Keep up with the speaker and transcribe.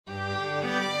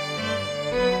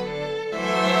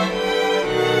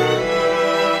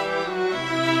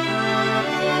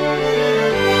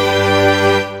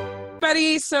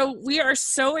So we are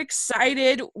so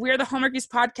excited. We're the Hallmarkies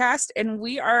podcast, and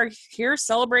we are here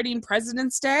celebrating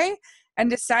President's Day and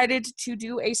decided to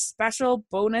do a special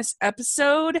bonus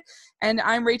episode. And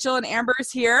I'm Rachel, and Amber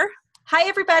is here. Hi,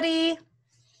 everybody.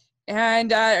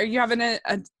 And are you having a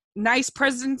nice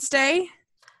President's Day?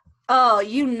 Oh,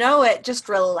 you know it. Just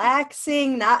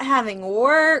relaxing, not having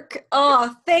work.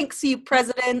 Oh, thanks, you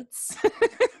presidents.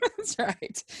 That's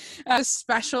right. A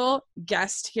special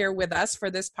guest here with us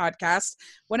for this podcast.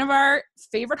 One of our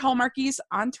favorite Hallmarkies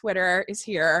on Twitter is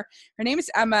here. Her name is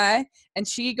Emma, and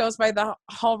she goes by the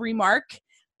Hall Remark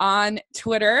on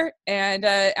Twitter. And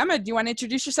Emma, do you want to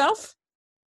introduce yourself?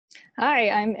 Hi,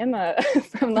 I'm Emma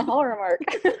from the Hall Remark.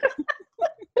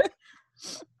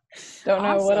 Don't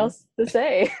know what else to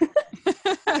say.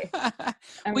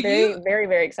 I'm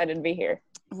very excited to be here.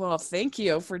 Well, thank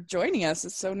you for joining us.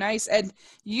 It's so nice. And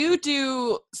you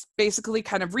do basically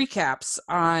kind of recaps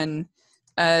on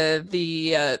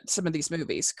some of these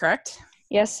movies, correct?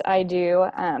 Yes, I do.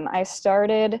 I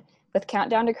started with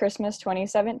Countdown to Christmas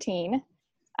 2017.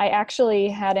 I actually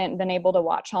hadn't been able to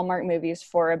watch Hallmark movies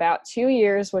for about 2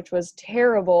 years, which was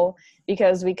terrible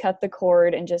because we cut the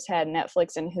cord and just had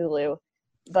Netflix and Hulu.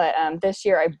 But this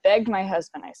year I begged my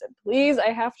husband. I said, please, I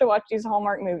have to watch these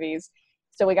Hallmark movies.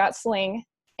 So we got Sling,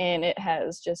 and it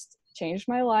has just changed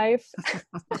my life.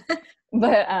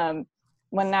 But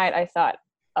one night I thought,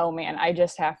 oh man, I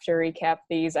just have to recap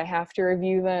these. I have to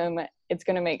review them. It's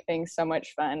going to make things so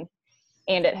much fun.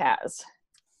 And it has.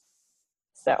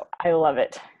 So I love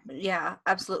it. Yeah,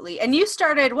 absolutely. And you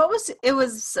started,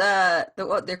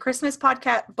 the Christmas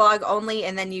podcast blog only,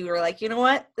 and then you were like, you know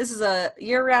what? This is a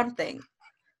year-round thing.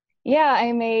 Yeah,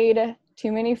 I made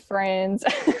too many friends.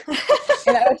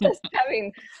 And I was just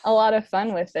having a lot of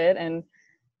fun with it, and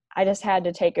I just had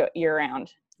to take it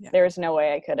year-round. Yeah. There's no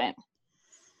way I couldn't.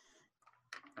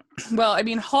 Well, I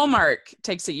mean, Hallmark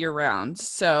takes it year-round,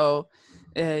 so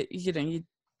you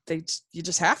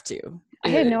just have to. I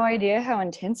had no idea how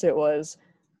intense it was,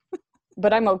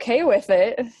 but I'm okay with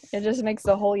it. It just makes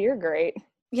the whole year great.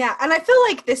 Yeah, and I feel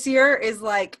like this year is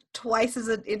like twice as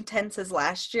intense as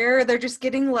last year. They're just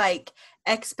getting like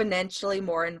exponentially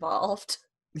more involved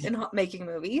in making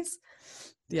movies.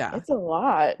 Yeah. It's a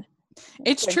lot.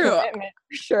 It's true.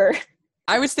 Sure.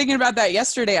 I was thinking about that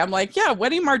yesterday. I'm like, yeah,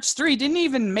 Wedding March 3 didn't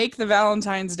even make the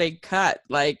Valentine's Day cut.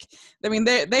 Like, I mean,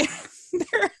 they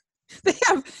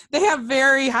have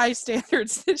very high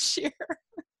standards this year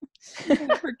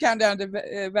for Countdown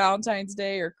to Valentine's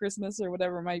Day or Christmas or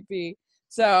whatever it might be.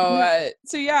 So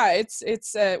yeah, it's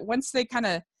once they kind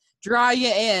of draw you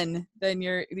in, then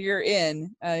you're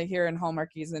in here in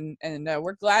Hallmarkies, and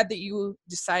we're glad that you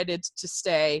decided to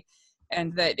stay,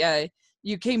 and that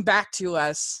you came back to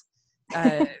us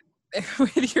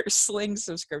with your Sling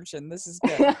subscription. This is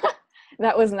good.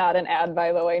 That was not an ad,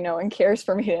 by the way. No one cares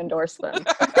for me to endorse them.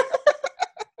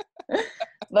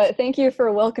 But thank you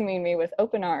for welcoming me with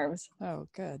open arms. Oh,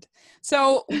 good.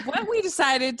 So what we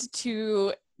decided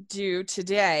to do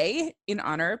today in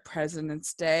honor of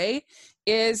President's Day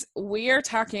is we are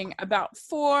talking about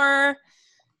 4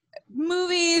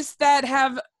 movies that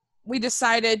we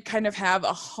decided kind of have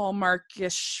a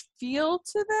Hallmarkish feel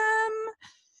to them.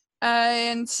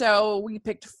 And so we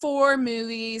picked 4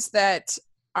 movies that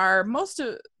are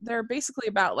they're basically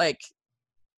about like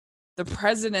the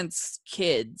president's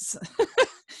kids.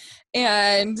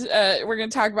 And we're going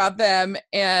to talk about them,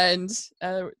 and it's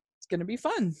going to be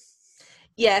fun.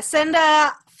 Yes, and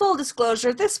full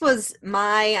disclosure, this was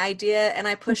my idea, and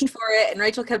I pushed for it, and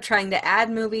Rachel kept trying to add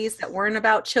movies that weren't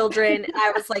about children, and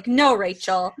I was like, no,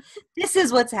 Rachel, this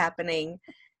is what's happening.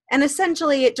 And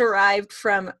essentially it derived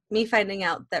from me finding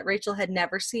out that Rachel had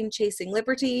never seen Chasing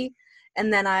Liberty,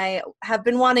 and then I have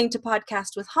been wanting to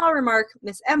podcast with Hall Remark,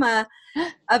 Miss Emma,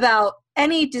 about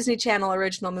any Disney Channel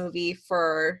original movie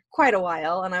for quite a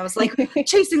while. And I was like,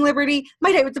 Chasing Liberty,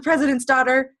 My Date with the President's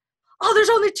Daughter. Oh, there's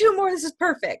only 2 more. This is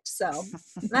perfect. So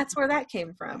that's where that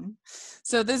came from.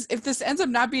 So if this ends up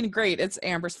not being great, it's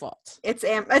Amber's fault. It's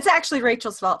actually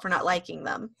Rachel's fault for not liking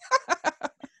them.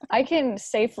 I can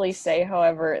safely say,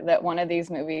 however, that one of these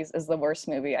movies is the worst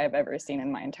movie I've ever seen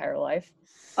in my entire life.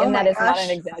 And that is not an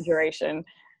exaggeration.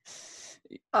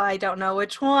 I don't know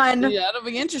which one. Yeah, it'll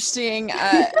be interesting.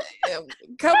 I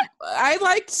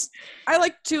liked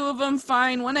 2 of them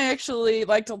fine. One I actually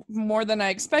liked more than I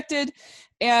expected,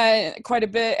 and quite a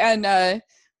bit. And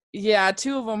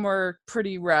 2 of them were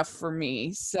pretty rough for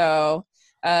me. So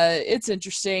it's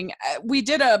interesting. We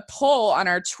did a poll on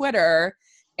our Twitter,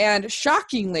 and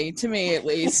shockingly, to me at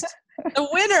least, the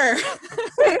winner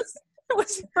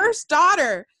was First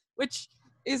Daughter, which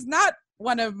is not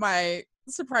one of my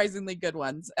surprisingly good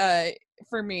ones.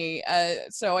 for me.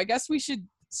 So I guess we should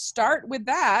start with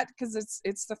that because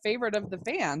it's the favorite of the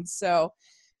fans. So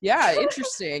yeah,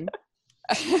 interesting.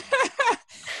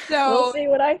 We'll see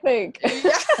what I think.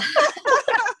 Yeah.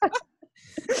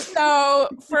 So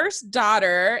First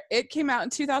Daughter, it came out in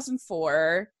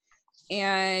 2004,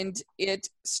 and it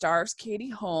stars Katie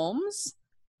Holmes,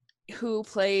 who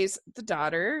plays the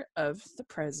daughter of the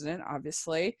president,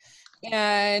 obviously.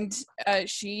 And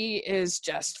she is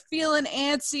just feeling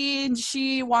antsy, and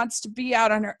she wants to be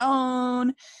out on her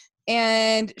own,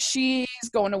 and she's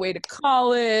going away to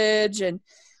college,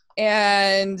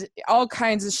 and all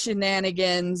kinds of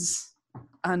shenanigans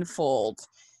unfold.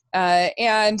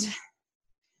 And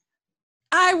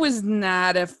I was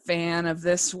not a fan of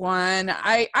this one.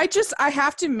 I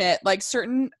have to admit, like,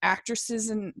 certain actresses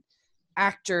and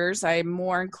actors I'm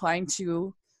more inclined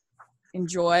to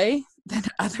enjoy than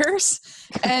others.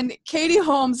 And Katie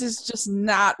Holmes is just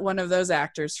not one of those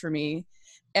actors for me.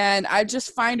 And I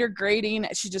just find her grating.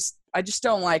 I just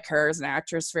don't like her as an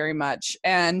actress very much.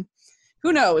 And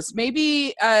who knows,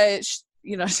 maybe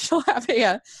she'll have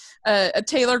a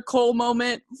Taylor Cole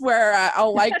moment where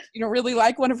I'll like, really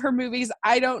like one of her movies.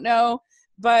 I don't know,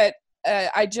 but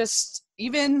I just,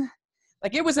 even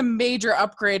like, it was a major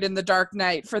upgrade in The Dark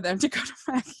Knight for them to go to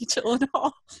Maggie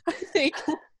Gyllenhaal, I think,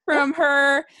 from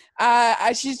her.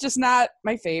 She's just not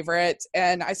my favorite.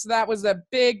 And so that was a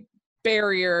big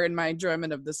barrier in my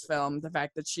enjoyment of this film, the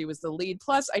fact that she was the lead.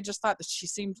 Plus, I just thought that she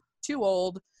seemed too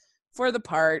old for the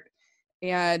part.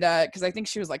 And because I think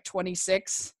she was like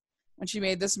 26 when she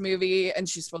made this movie, and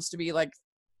she's supposed to be like,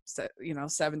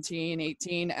 17,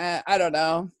 18. I don't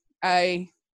know. I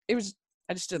just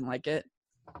didn't like it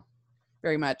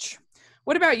very much.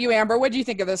 What about you, Amber? What do you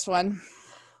think of this one?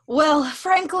 Well,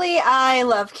 frankly, I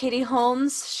love Katie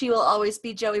Holmes. She will always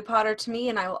be Joey Potter to me,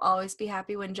 and I will always be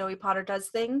happy when Joey Potter does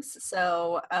things.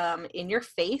 So, in your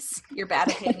face, your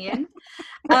bad opinion.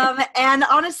 And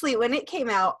honestly, when it came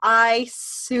out, I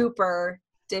super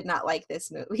did not like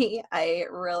this movie. I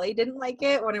really didn't like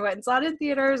it when I went and saw it in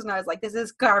theaters, and I was like, this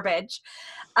is garbage.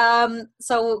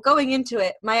 So going into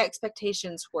it, my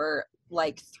expectations were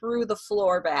like through the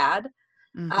floor bad.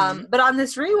 Mm-hmm. But on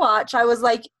this rewatch, I was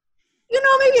like,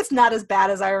 maybe it's not as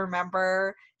bad as I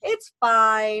remember. It's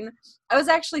fine. I was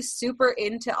actually super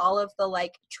into all of the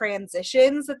like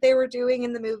transitions that they were doing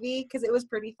in the movie, because it was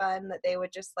pretty fun that they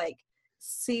would just like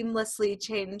seamlessly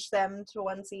change them to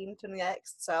one scene to the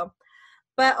next. So,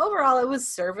 but overall it was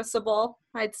serviceable,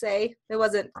 I'd say. It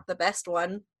wasn't the best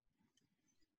one.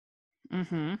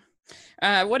 Mm-hmm.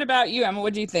 What about you, Emma?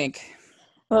 What do you think?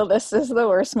 Well, this is the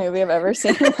worst movie I've ever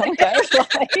seen in my entire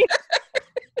life.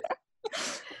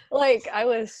 Like, I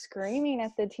was screaming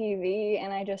at the TV,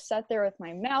 and I just sat there with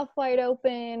my mouth wide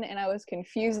open, and I was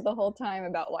confused the whole time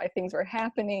about why things were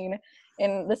happening.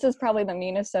 And this is probably the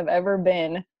meanest I've ever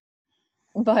been.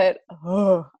 But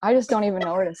I just don't even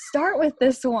know where to start with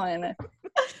this one.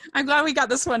 I'm glad we got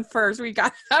this one first. We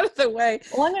got it out of the way.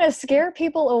 Well, I'm going to scare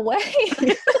people away.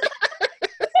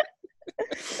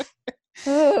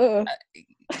 Yeah,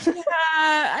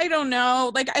 I don't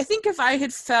know. Like, I think if I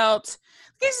had felt,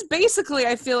 because basically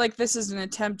I feel like this is an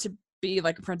attempt to be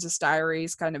like a Princess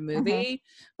Diaries kind of movie, mm-hmm.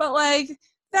 But like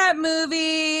that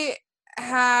movie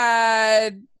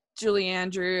had Julie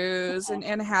Andrews, and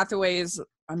Anne Hathaway is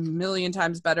a million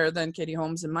times better than Katie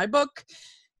Holmes in my book.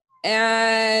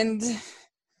 And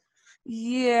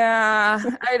yeah,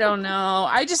 I don't know.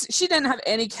 She didn't have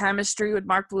any chemistry with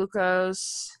Mark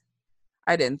Blucos.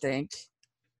 I didn't think.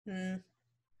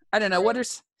 I don't know. What are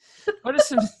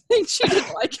some things you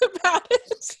didn't like about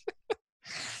it?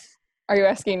 Are you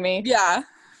asking me? Yeah.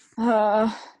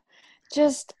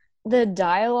 Just the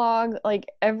dialogue. Like,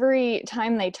 every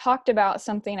time they talked about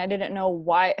something, I didn't know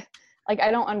why. Like,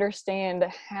 I don't understand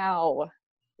how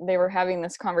they were having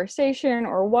this conversation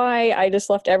or why. I just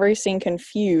left every scene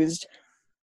confused.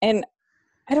 And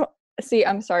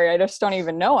I'm sorry, I just don't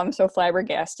even know. I'm so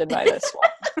flabbergasted by this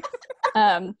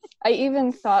one. I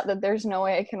even thought that there's no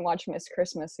way I can watch Miss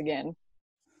Christmas again.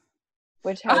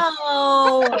 Which has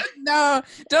no,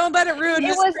 don't let it ruin.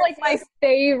 It was like my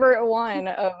favorite one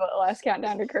of Last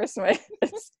Countdown to Christmas.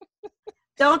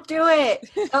 Don't do it.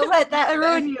 Don't let that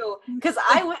ruin you. Because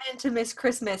I went into Miss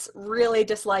Christmas really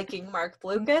disliking Mark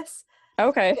Blucas.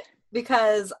 Okay.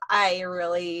 Because I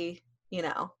really,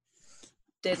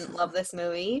 didn't love this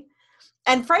movie.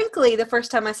 And frankly, the first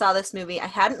time I saw this movie, I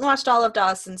hadn't watched all of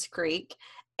Dawson's Creek,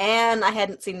 and I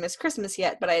hadn't seen Miss Christmas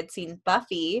yet, but I had seen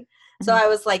Buffy. So I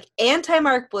was like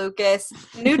anti-Mark Blucas,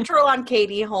 neutral on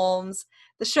Katie Holmes.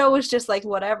 The show was just like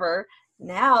whatever.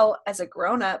 now, as a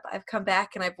grown-up, I've come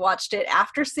back and I've watched it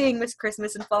after seeing Miss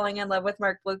Christmas and falling in love with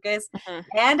Mark Lucas,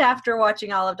 and after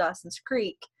watching all of Dawson's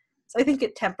Creek. So I think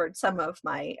it tempered some of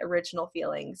my original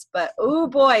feelings. But, oh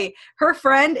boy, her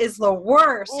friend is the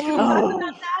worst. Can we talk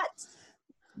about that?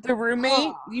 The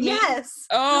roommate? You mean? Yes.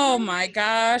 Oh my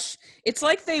gosh. It's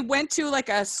like they went to like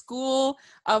a school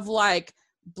of like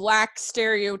black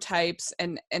stereotypes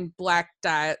and black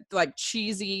like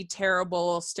cheesy,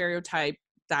 terrible stereotype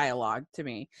dialogue to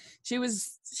me. She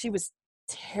was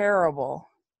terrible.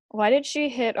 Why did she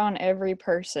hit on every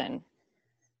person?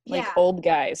 Like Yeah. old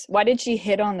guys. Why did she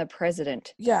hit on the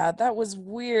president? Yeah, that was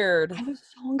weird. I was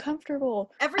so uncomfortable.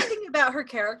 Everything about her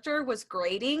character was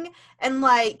grating, and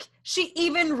like she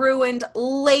even ruined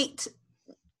late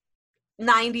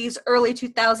 90s, early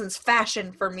 2000s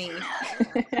fashion for me.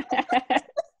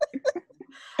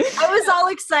 I was all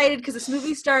excited because this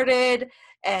movie started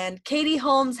and Katie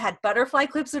Holmes had butterfly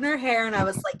clips in her hair, and I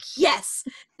was like, yes,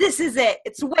 this is it.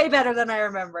 It's way better than I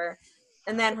remember.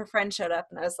 And then her friend showed up,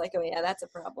 and I was like, oh yeah, that's a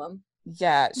problem.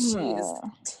 Yeah, she is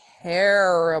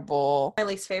terrible. My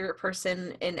least favorite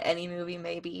person in any movie,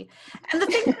 maybe. And the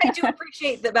thing that I do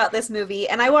appreciate about this movie,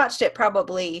 and I watched it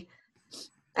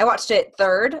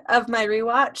third of my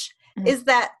rewatch, is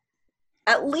that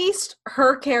at least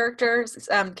her character,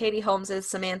 Katie Holmes'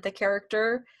 Samantha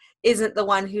character, isn't the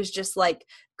one who's just like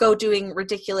go doing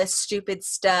ridiculous, stupid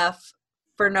stuff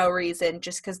for no reason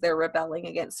just because they're rebelling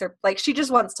against her. Like, she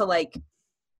just wants to like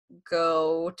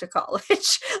go to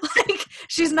college. Like,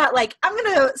 she's not like, I'm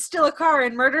gonna steal a car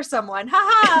and murder someone.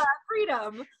 Haha,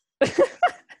 freedom.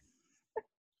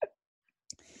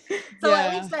 So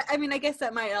at least that, I mean, I guess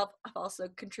that might have also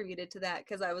contributed to that,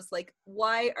 because I was like,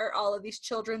 why are all of these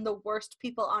children the worst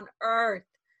people on earth?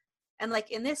 And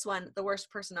like in this one, the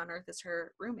worst person on earth is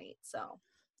her roommate. So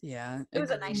yeah, it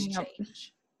was a nice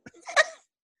change.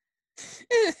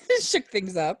 It shook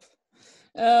things up.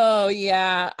 Oh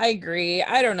yeah, I agree.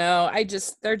 I don't know.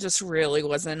 There just really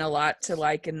wasn't a lot to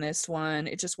like in this one.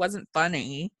 It just wasn't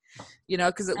funny, you know,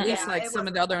 because at least like some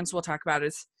of the other ones we'll talk about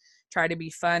is try to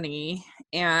be funny.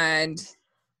 And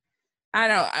I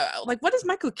don't know, like, what is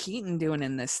Michael Keaton doing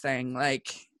in this thing?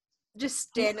 Like, just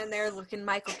standing there looking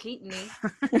Michael Keaton-y.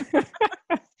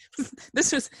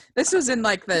 This was in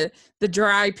like the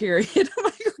dry period of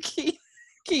Michael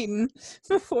Keaton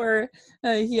before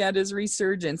he had his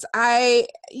resurgence.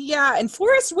 And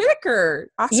Forrest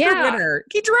Whitaker, Oscar winner.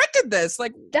 He directed this.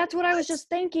 Like, that's what I was just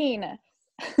thinking.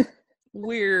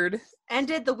 Weird. And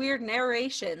did the weird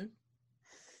narration.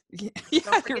 Yeah,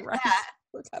 you're right.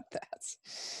 Look at that.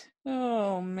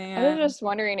 Oh man. I was just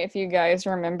wondering if you guys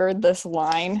remembered this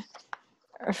line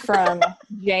from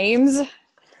James.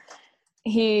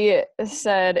 He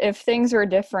said, if things were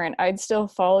different, I'd still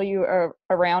follow you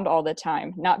around all the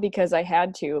time. Not because I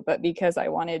had to, but because I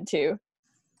wanted to.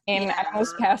 And I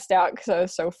almost passed out because I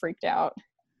was so freaked out.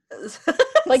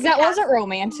 Like, that wasn't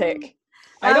romantic.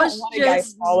 I don't want a guy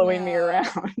following me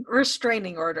around.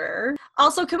 Restraining order.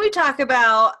 Also, can we talk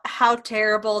about how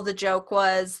terrible the joke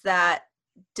was that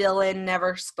Dylan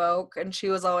never spoke, and she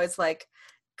was always like,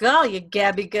 "Go, you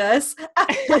Gabby Gus."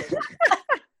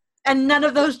 And none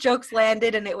of those jokes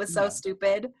landed, and it was so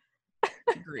stupid.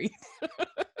 Agreed.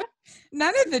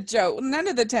 None of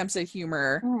the attempts at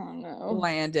humor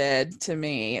landed, to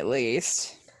me at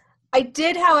least. I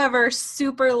did, however,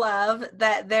 super love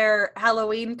that their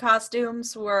Halloween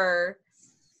costumes were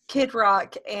Kid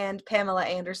Rock and Pamela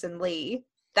Anderson Lee.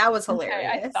 That was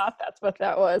hilarious. Okay, I thought that's what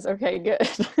that was. Okay, good.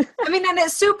 I mean, and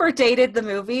it super dated the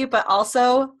movie, but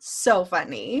also so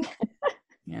funny.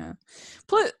 Yeah.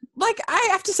 But, like, I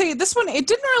have to say, this one, it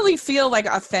didn't really feel, like,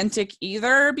 authentic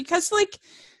either, because, like,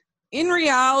 in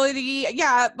reality,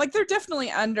 yeah, like, they're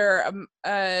definitely under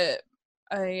a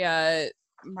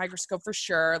microscope for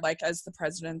sure, like, as the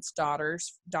president's daughter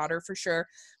for sure.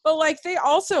 But, like, they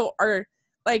also are,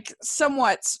 like,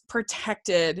 somewhat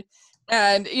protected.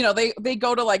 And, you know, they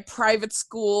go to, like, private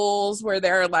schools where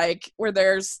they're, like, where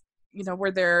there's, you know,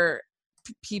 where they're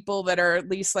people that are at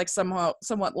least like somewhat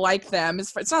like them.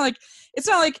 It's not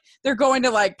like they're going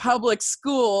to like public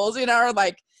schools, you know, or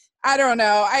like, I don't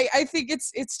know. I think it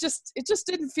just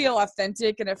didn't feel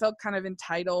authentic, and it felt kind of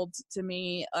entitled to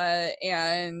me.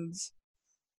 And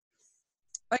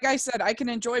like I said, I can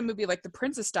enjoy a movie like The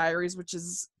Princess Diaries, which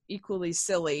is equally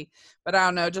silly, but I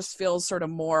don't know, it just feels sort of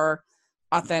more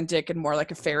authentic and more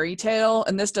like a fairy tale,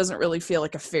 and this doesn't really feel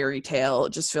like a fairy tale. It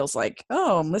just feels like,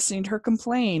 oh, I'm listening to her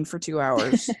complain for 2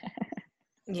 hours.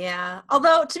 Yeah,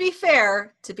 although to be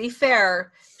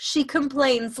fair, she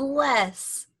complains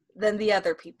less than the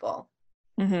other people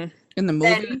in the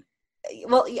movie.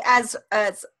 well, as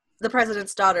the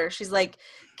president's daughter. She's like,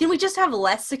 can we just have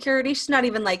less security? She's not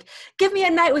even like, give me a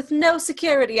night with no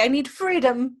security. I need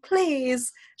freedom,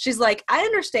 please. She's like, I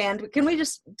understand, but can we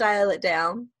just dial it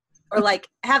down? Or like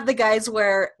have the guys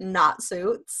wear not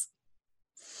suits?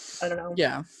 I don't know.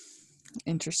 Yeah.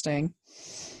 Interesting.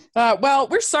 Well,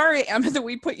 we're sorry, Emma, that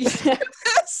we put you through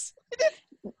this.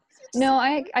 No,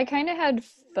 I kind of had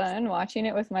fun watching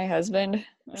it with my husband,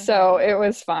 so it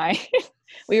was fine.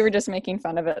 We were just making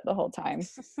fun of it the whole time.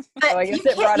 So I guess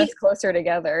it brought us closer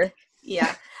together.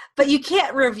 Yeah, but you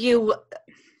can't review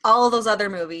all those other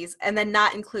movies and then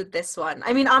not include this one.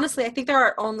 I mean, honestly, I think there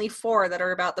are only 4 that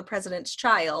are about the president's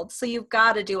child, so you've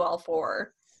got to do all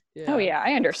 4. Yeah. Oh yeah,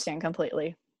 I understand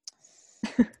completely.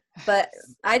 But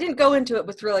I didn't go into it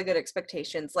with really good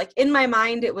expectations. Like, in my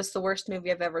mind, it was the worst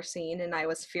movie I've ever seen, and I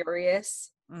was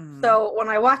furious. Mhm. So when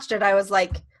I watched it, I was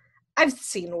like, I've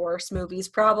seen worse movies,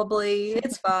 probably.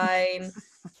 It's fine.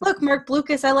 Look, Mark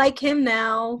Blucas, I like him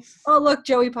now. Oh, look,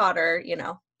 Joey Potter, you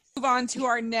know. Move on to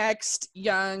our next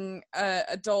young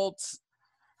adult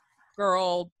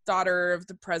girl, daughter of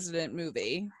the president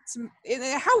movie.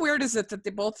 How weird is it that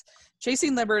they both,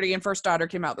 Chasing Liberty and First Daughter,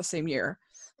 came out the same year?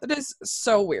 That is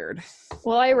so weird.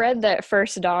 Well, I read that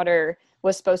First Daughter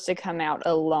was supposed to come out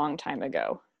a long time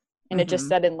ago, and it just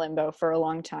sat in limbo for a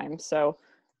long time. So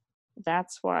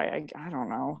that's why I don't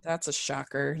know. That's a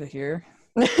shocker to hear.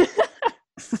 Yeah,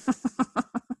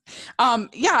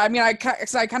 I mean, I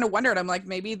kind of wondered. I'm like,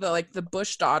 maybe the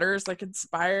Bush daughters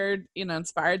inspired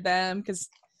them, because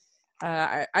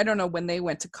I don't know when they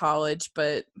went to college,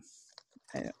 but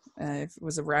it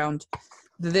was around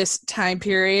this time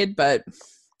period. But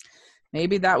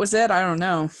maybe that was it. I don't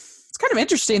know. It's kind of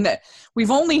interesting that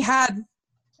we've only had,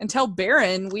 until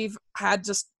Barron, we've had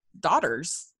just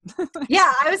daughters.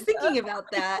 Yeah, I was thinking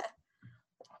about that.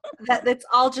 That's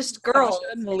all just girls.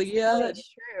 Sasha and Malia. That's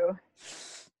true.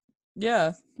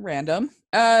 Yeah, random.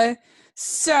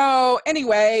 So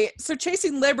anyway,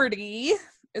 Chasing Liberty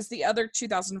is the other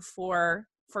 2004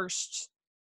 First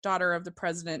Daughter of the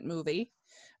President movie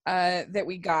that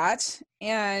we got.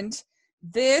 And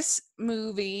this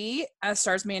movie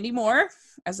stars Mandy Moore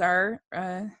as our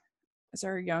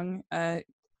young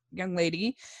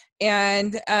lady,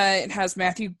 and it has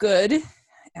Matthew Good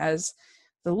as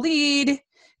the lead.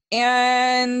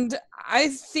 And I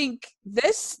think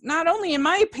this, not only in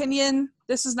my opinion,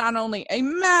 this is not only a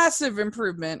massive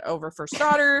improvement over First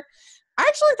Daughter, I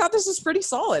actually thought this was pretty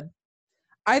solid.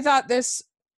 I thought this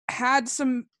had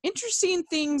some interesting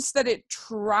things that it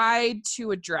tried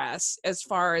to address, as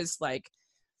far as like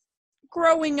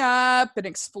growing up and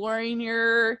exploring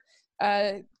your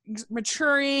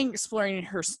maturing, exploring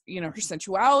her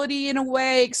sensuality in a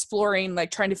way, exploring, like,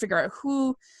 trying to figure out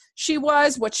who she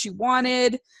was, what she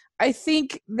wanted. I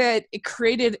think that it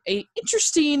created a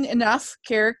interesting enough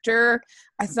character.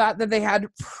 I thought that they had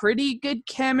pretty good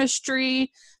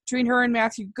chemistry between her and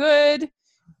Matthew Good.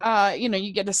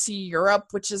 You get to see Europe,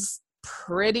 which is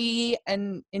pretty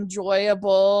and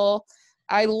enjoyable.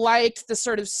 I liked the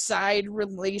sort of side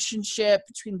relationship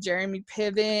between Jeremy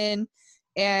Piven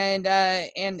and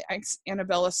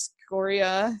Annabella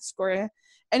Scoria.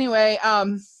 Anyway,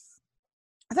 I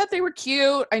thought they were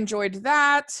cute. I enjoyed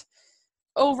that.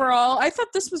 Overall, I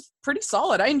thought this was pretty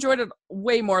solid. I enjoyed it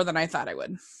way more than I thought I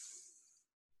would.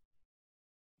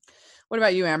 What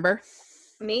about you, Amber?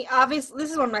 Me, obviously, this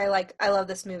is one of my, I love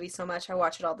this movie so much. I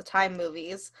watch it all the time,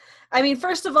 movies. I mean,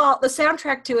 first of all, the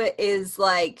soundtrack to it is,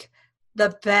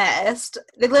 the best.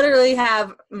 They literally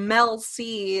have Mel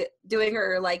C doing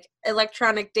her,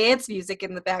 electronic dance music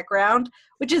in the background,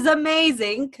 which is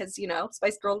amazing, because,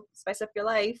 Spice Girl, spice up your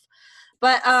life.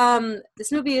 But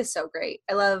this movie is so great.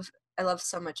 I love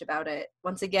so much about it.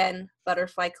 Once again,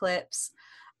 butterfly clips.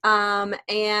 And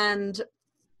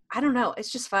I don't know,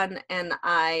 it's just fun, and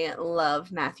I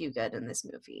love Matthew Good in this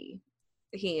movie.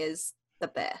 He is the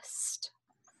best.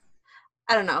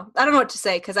 I don't know what to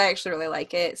say, because I actually really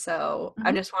like it, so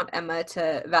I just want Emma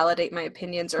to validate my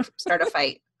opinions or start a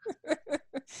fight.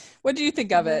 What do you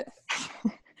think of it?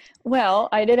 Well,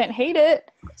 I didn't hate it,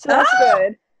 so that's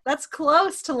good. That's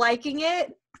close to liking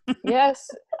it. Yes,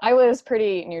 I was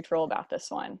pretty neutral about this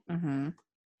one. Mm-hmm.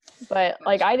 But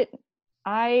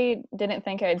I didn't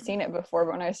think I had seen it before,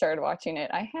 but when I started watching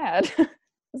it, I had. I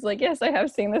was like, yes, I have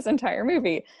seen this entire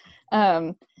movie.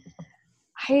 I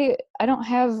don't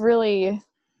have really.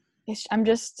 Let's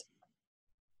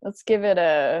give it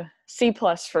a C+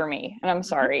 for me, and I'm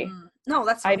sorry. No,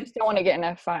 that's fine. I just don't want to get in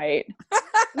a fight.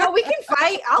 No, we can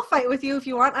fight. I'll fight with you if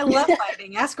you want. I love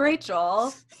fighting. Ask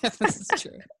Rachel. This is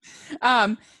true.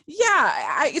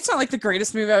 It's not like the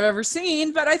greatest movie I've ever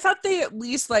seen, but I thought they at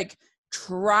least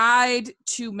tried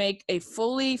to make a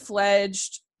fully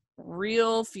fledged,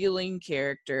 real feeling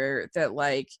character that,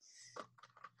 like,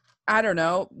 I don't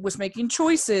know, was making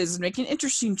choices, making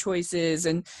interesting choices,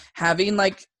 and having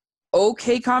like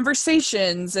okay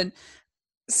conversations. And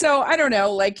so I don't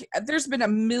know, like, there's been a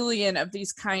million of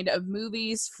these kind of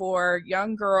movies for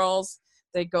young girls.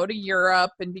 They go to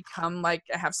Europe and become like,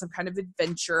 have some kind of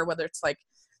adventure, whether it's like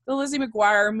the Lizzie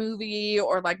McGuire movie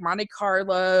or like Monte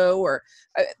Carlo, or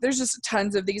there's just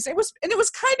tons of these. It was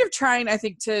kind of trying, I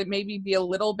think, to maybe be a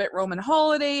little bit Roman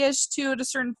holiday-ish too at a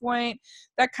certain point,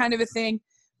 that kind of a thing.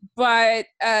 But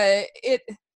I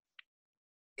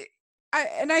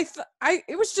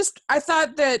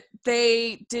thought that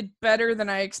they did better than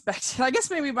I expected. I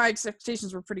guess maybe my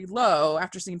expectations were pretty low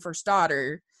after seeing First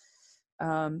Daughter.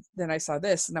 Then I saw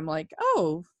this and I'm like,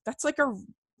 oh, that's like a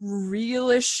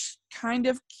realish kind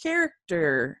of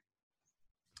character.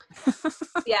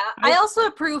 Yeah, I also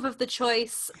approve of the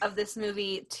choice of this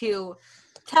movie to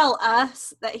tell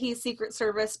us that he's Secret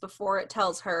Service before it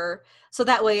tells her. So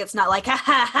that way it's not like, ha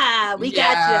ha ha, we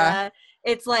gotcha.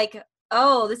 It's like,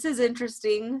 oh, this is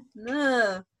interesting.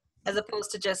 Ugh. As opposed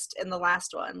to just in the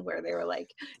last one where they were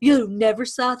like, you never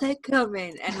saw that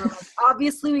coming. And we're like,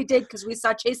 obviously we did because we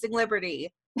saw Chasing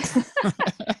Liberty.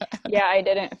 Yeah, I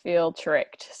didn't feel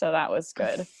tricked. So that was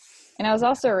good. And I was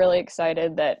also really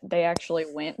excited that they actually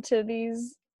went to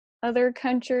these other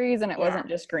countries and it wasn't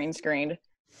just green screened.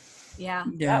 Yeah.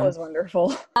 That was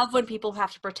wonderful. I love when people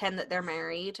have to pretend that they're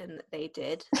married, and they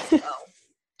did. So.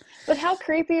 But how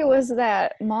creepy was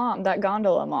that mom, that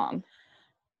gondola mom?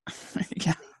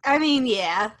 Yeah. I mean,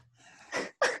 yeah.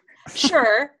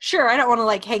 Sure. I don't want to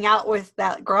like hang out with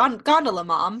that gondola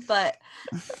mom, but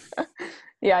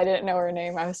yeah, I didn't know her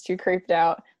name. I was too creeped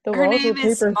out. Her name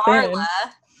is Marla,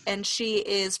 and she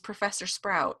is Professor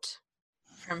Sprout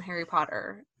from Harry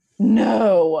Potter.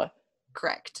 No.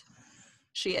 Correct.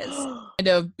 She is. Kind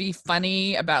of be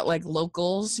funny about like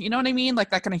locals, you know what I mean?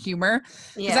 Like that kind of humor.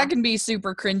 Because that can be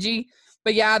super cringy.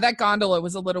 But yeah, that gondola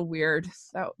was a little weird.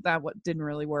 That didn't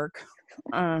really work.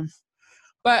 But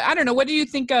I don't know. What do you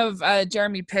think of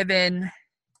Jeremy Piven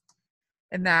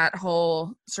and that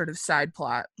whole sort of side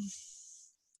plot?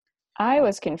 I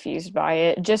was confused by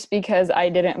it just because I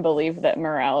didn't believe that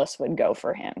Morales would go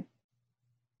for him.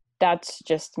 That's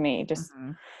just me.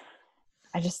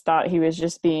 I just thought he was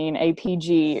just being a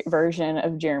PG version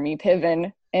of Jeremy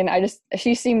Piven. And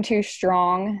she seemed too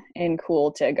strong and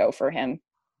cool to go for him.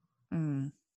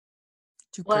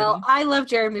 Too well, pretty. I love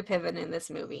Jeremy Piven in this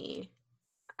movie.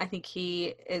 I think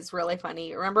he is really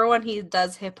funny. Remember when he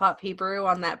does Hip Hop Hebrew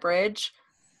on that bridge?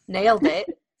 Nailed it.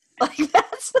 Like,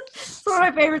 that's one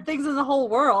of my favorite things in the whole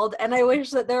world. And I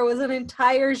wish that there was an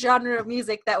entire genre of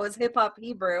music that was Hip Hop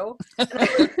Hebrew. And I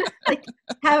would, like,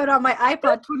 have it on my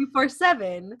iPod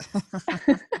 24/7.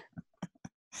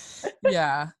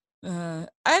 Yeah. And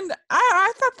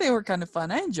I thought they were kind of fun.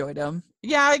 I enjoyed them.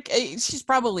 Yeah, she's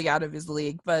probably out of his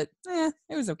league, but it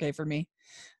was okay for me.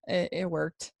 It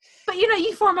worked. But,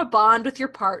 you form a bond with your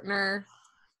partner.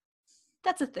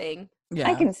 That's a thing. Yeah.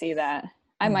 I can see that.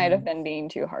 I might have been being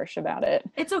too harsh about it.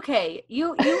 It's okay.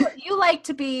 You like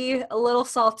to be a little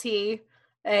salty,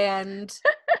 and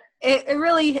it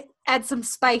really adds some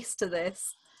spice to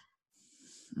this.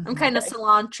 I'm kind of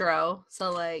cilantro,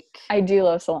 so like. I do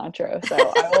love cilantro, so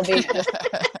I will be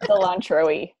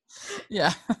cilantro-y.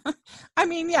 Yeah. I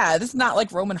mean, yeah, this is not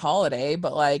like Roman holiday,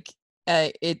 but like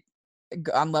it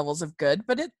on levels of good,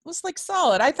 but it was like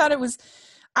solid. I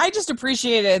just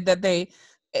appreciated that they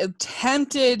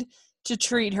attempted to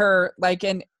treat her like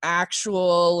an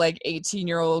actual like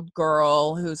 18-year-old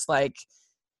girl who's like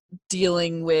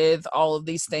dealing with all of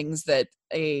these things that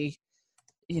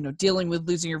dealing with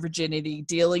losing your virginity,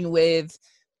 dealing with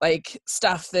like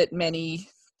stuff that many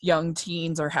young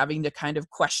teens are having to kind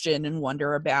of question and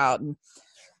wonder about. And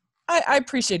I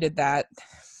appreciated that.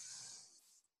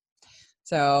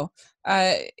 So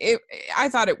I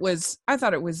thought it was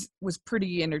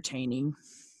pretty entertaining.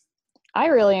 I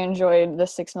really enjoyed the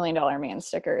 $6 Million Man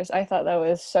stickers. I thought that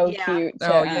was so cute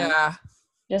to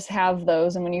just have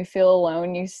those. And when you feel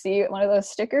alone, you see one of those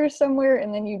stickers somewhere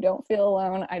and then you don't feel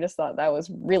alone. I just thought that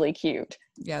was really cute.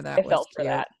 Yeah, I felt for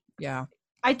that. Yeah.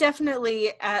 I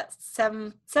definitely at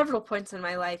several points in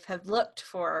my life have looked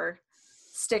for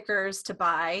stickers to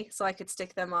buy so I could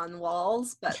stick them on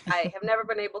walls, but I have never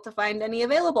been able to find any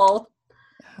available.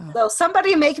 So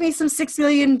somebody make me some $6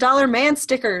 Million Man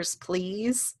stickers,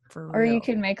 please. Or you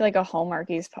could make like a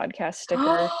Hallmarkies podcast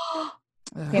sticker.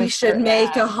 We should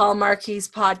make a Hallmarkies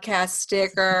podcast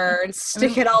sticker and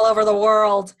stick it all over the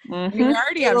world. We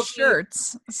already have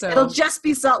shirts, so it'll just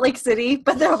be Salt Lake City,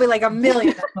 but there'll be like a million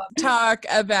of them. Talk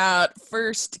about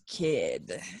first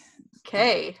kid.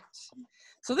 Okay.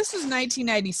 So this was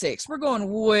 1996. We're going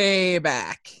way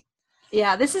back.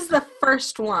 Yeah, this is the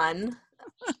first one.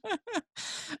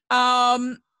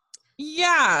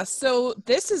 Yeah, so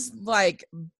this is like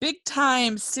big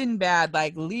time Sinbad,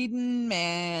 like leading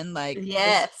man, like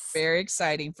yes, very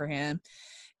exciting for him.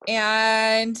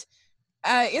 And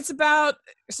it's about,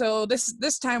 so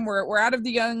this time we're out of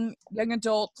the young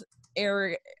adult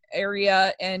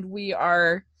area, and we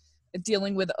are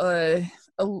dealing with a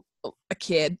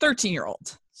kid,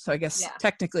 13-year-old. So I guess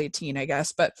technically a teen, I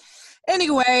guess. But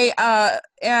anyway,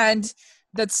 and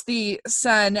that's the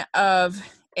son of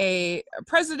a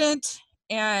president,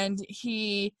 and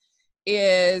he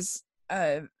is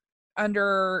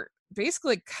under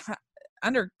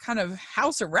kind of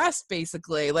house arrest,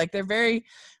 basically. Like, they're very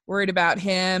worried about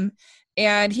him,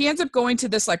 and he ends up going to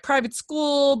this like private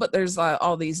school, but there's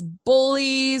all these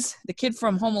bullies. The kid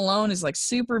from Home Alone is like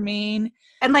super mean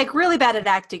and like really bad at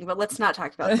acting, but let's not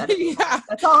talk about that anymore. Yeah,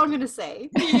 that's all I'm gonna say.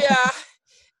 Yeah.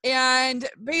 And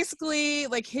basically,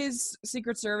 like, his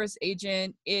Secret Service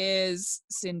agent is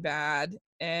Sinbad,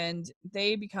 and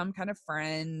they become kind of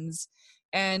friends.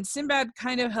 And Sinbad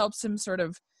kind of helps him sort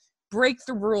of break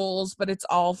the rules, but it's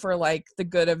all for, like, the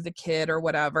good of the kid or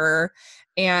whatever.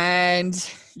 And,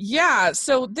 yeah,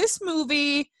 so this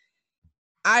movie,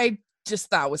 I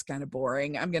just thought was kind of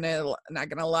boring. I'm not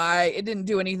gonna lie. It didn't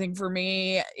do anything for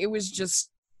me. It was just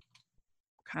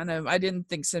kind of, I didn't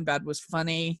think Sinbad was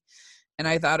funny. And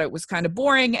I thought it was kind of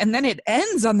boring. And then it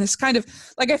ends on this kind of,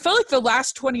 like, I felt like the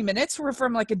last 20 minutes were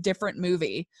from like a different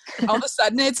movie. All of a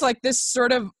sudden it's like this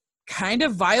sort of kind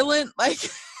of violent, like,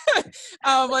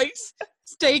 like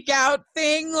stakeout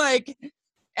thing. Like,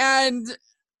 and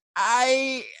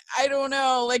I don't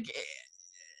know, like,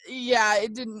 yeah, I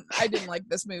didn't like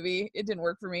this movie. It didn't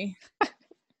work for me.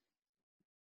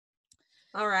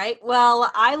 All right. Well,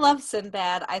 I love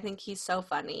Sinbad. I think he's so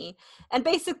funny. And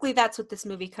basically that's what this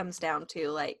movie comes down to.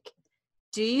 Like,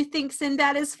 do you think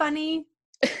Sinbad is funny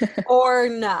or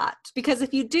not? Because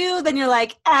if you do, then you're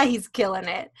like, he's killing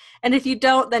it. And if you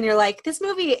don't, then you're like, this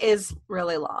movie is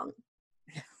really long.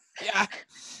 Yeah.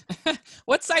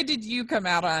 What side did you come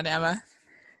out on, Emma?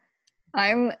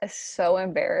 I'm so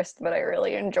embarrassed, but I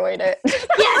really enjoyed it.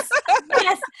 Yes,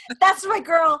 yes, that's my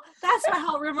girl. That's my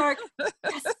whole remark.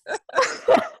 Yes.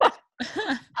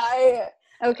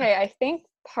 I think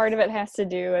part of it has to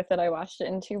do with that I watched it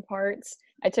in 2 parts.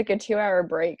 I took a 2-hour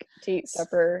break to eat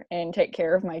supper and take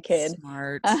care of my kid.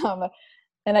 Smart.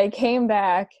 And I came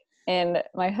back, and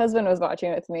my husband was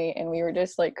watching with me, and we were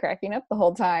just like cracking up the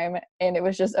whole time, and it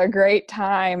was just a great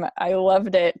time. I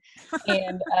loved it.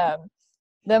 And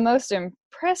the most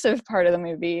impressive part of the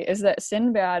movie is that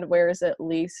Sinbad wears at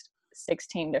least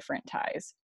 16 different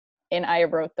ties. And I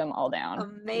wrote them all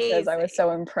down. Amazing. Because I was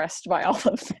so impressed by all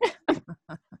of them.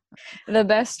 The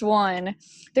best one,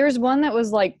 there's one that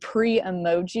was like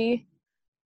pre-emoji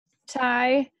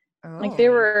tie. Oh. Like,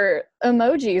 there were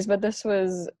emojis, but this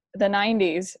was the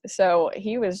 90s. So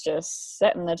he was just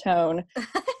setting the tone.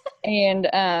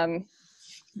 And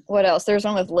what else? There's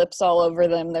one with lips all over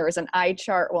them. There was an eye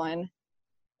chart one.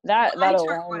 That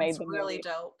alone made the really movie.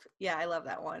 Dope. Yeah, I love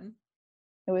that one.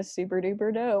 It was super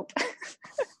duper dope.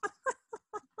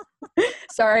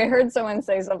 Sorry, I heard someone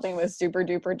say something was super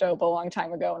duper dope a long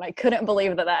time ago, and I couldn't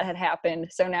believe that had happened.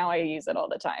 So now I use it all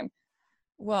the time.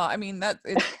 Well, I mean, that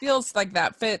it feels like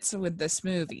that fits with this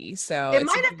movie. So it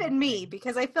might have been me,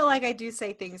 because I feel like I do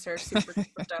say things that are super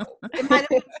duper dope. It might have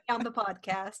been me on the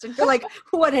podcast, and you're like,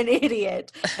 "What an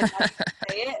idiot!" And I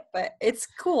say it, but it's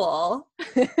cool.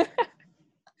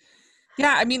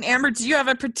 Yeah, I mean, Amber, do you have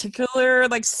a particular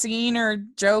like scene or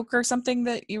joke or something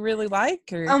that you really like?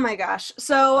 Or? Oh my gosh.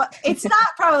 So it's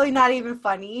probably not even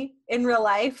funny in real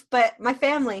life, but my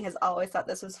family has always thought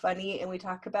this was funny, and we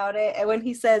talk about it. And when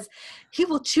he says, he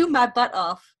will chew my butt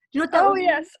off. You know what that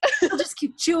means? Yes. He'll just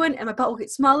keep chewing, and my butt will get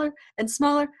smaller and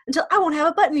smaller until I won't have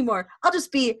a butt anymore. I'll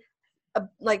just be a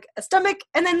stomach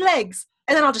and then legs.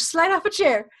 And then I'll just slide off a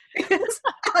chair.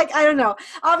 Like, I don't know.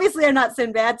 Obviously, I'm not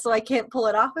Sinbad, so I can't pull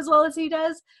it off as well as he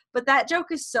does. But that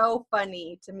joke is so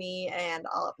funny to me and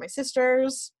all of my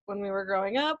sisters when we were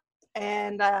growing up.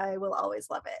 And I will always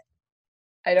love it.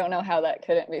 I don't know how that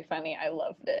couldn't be funny. I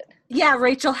loved it. Yeah,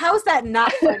 Rachel, how is that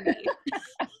not funny?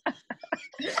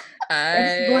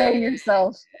 Explain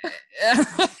yourself.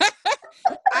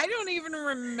 I don't even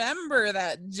remember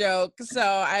that joke,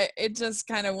 so it just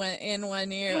kind of went in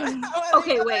one ear.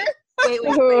 Okay, wait.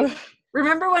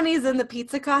 Remember when he's in the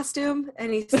pizza costume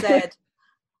and he said,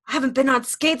 I haven't been on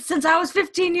skates since I was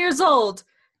 15 years old.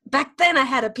 Back then I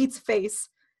had a pizza face.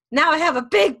 Now I have a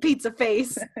big pizza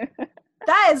face.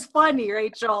 That is funny,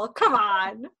 Rachel. Come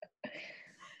on.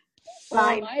 Well,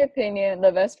 Fine. in my opinion,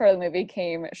 the best part of the movie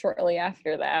came shortly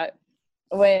after that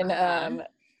when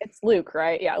it's Luke,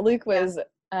 right? Yeah, Luke was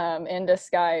in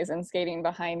disguise and skating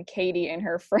behind Katie and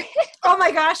her friend. Oh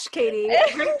my gosh, Katie.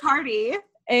 Great party.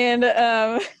 And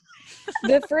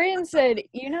the friend said,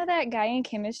 you know that guy in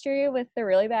chemistry with the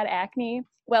really bad acne?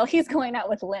 Well, he's going out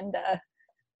with Linda.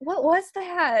 What was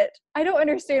that? I don't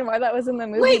understand why that was in the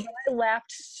movie, Wait. but I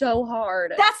laughed so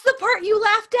hard. That's the part you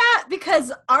laughed at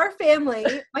because our family,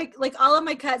 like all of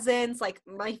my cousins,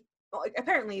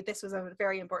 apparently this was a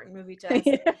very important movie to us.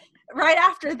 Yeah. Right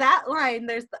after that line,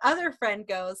 there's the other friend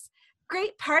goes,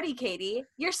 great party, Katie.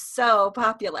 You're so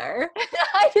popular.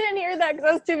 I didn't hear that because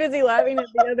I was too busy laughing at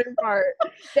the other part.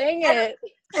 Dang it.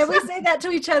 And we say that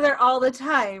to each other all the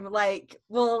time. Like,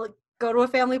 we'll go to a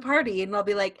family party and I'll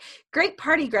be like, great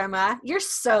party, Grandma. You're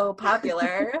so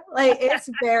popular. Like, it's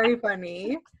very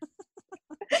funny.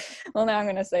 Well, now I'm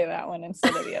going to say that one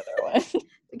instead of the other one.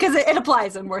 Because it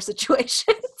applies in more situations.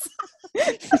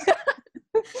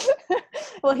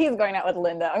 Well, he's going out with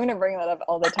Linda. I'm going to bring that up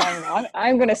all the time now.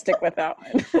 I'm going to stick with that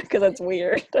one because it's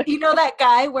weird. You know that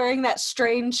guy wearing that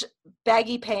strange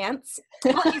baggy pants?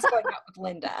 Well, he's going out with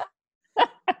Linda.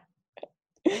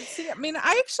 See, I mean,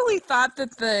 I actually thought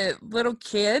that the little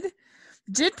kid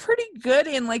did pretty good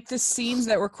in like the scenes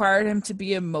that required him to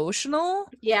be emotional.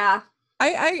 Yeah.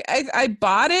 I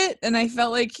bought it and I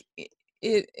felt like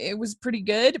it was pretty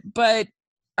good, but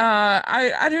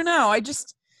I don't know.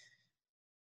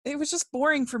 It was just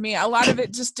boring for me. A lot of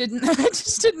it just didn't.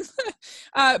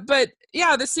 But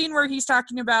yeah, the scene where he's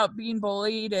talking about being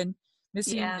bullied and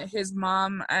missing his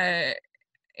mom,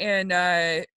 and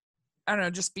I don't know,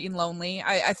 just being lonely.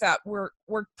 I thought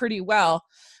worked pretty well.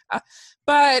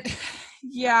 But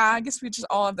yeah, I guess we just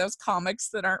all have those comics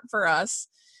that aren't for us.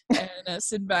 And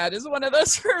Sinbad is one of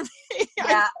those for me.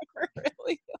 Yeah.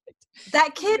 Really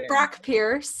that kid, Brock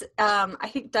Pierce, I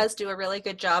think does do a really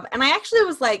good job. And I actually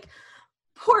was like,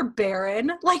 poor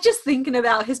Baron, like just thinking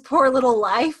about his poor little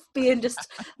life being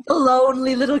just the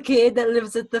lonely little kid that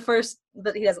lives at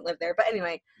but he doesn't live there. But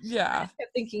anyway, yeah, I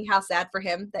kept thinking how sad for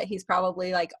him that he's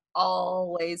probably like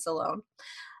always alone.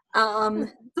 So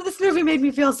this movie made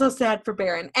me feel so sad for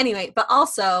Baron. Anyway, but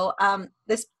also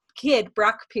this kid,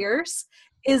 Brock Pierce,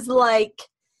 is like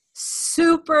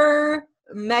super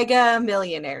mega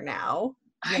millionaire now.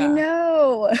 Yeah. I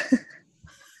know.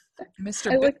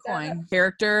 Mr. Bitcoin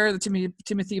character, the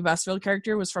Timothy Busfield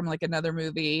character, was from like another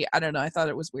movie. I don't know. I thought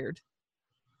it was weird.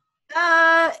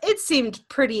 It seemed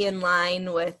pretty in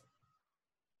line with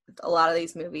a lot of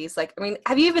these movies. Like, I mean,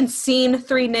 have you even seen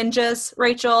Three Ninjas,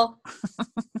 Rachel? I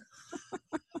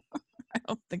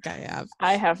don't think I have.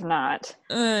 I have not.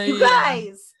 You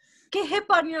guys get hip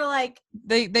on your like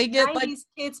they get 90s like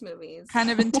kids movies, kind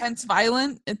of intense,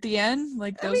 violent at the end.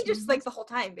 Like those. I mean, just like the whole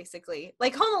time, basically.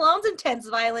 Like Home Alone's intense,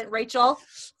 violent, Rachel.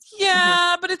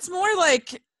 Yeah, but it's more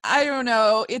like I don't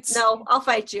know. No, I'll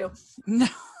fight you. No.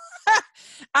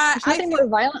 There's nothing more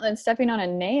violent than stepping on a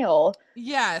nail.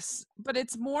 Yes, but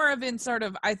it's more of in sort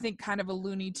of, I think, kind of a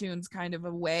Looney Tunes kind of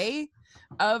a way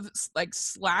of like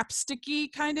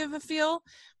slapsticky kind of a feel.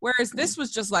 Whereas this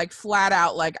was just like flat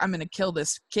out like, I'm going to kill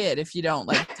this kid if you don't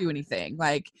like do anything.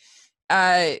 Like,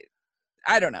 I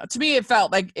don't know. To me, it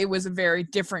felt like it was a very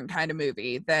different kind of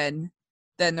movie than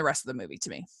the rest of the movie to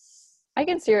me. I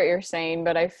can see what you're saying,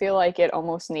 but I feel like it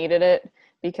almost needed it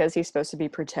because he's supposed to be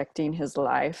protecting his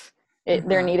life.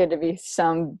 There needed to be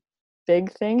some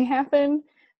big thing happen,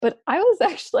 but I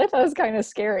thought it was kind of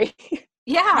scary.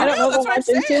 Yeah, I don't know that's what I'm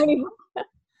saying.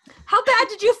 How bad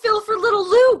did you feel for little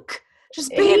Luke just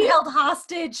being held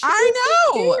hostage?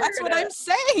 I know. That's what I'm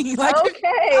saying. Like,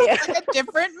 okay, like a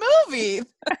different movie.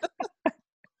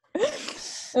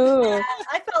 Ooh. Yeah,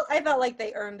 I felt like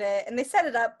they earned it, and they set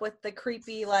it up with the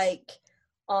creepy like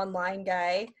online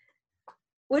guy,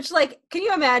 which like, can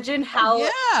you imagine how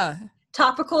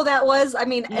topical that was? I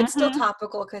mean, it's still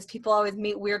topical because people always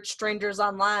meet weird strangers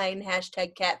online,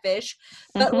 #catfish.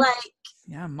 But like,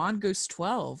 yeah, Mongoose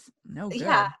 12. No good.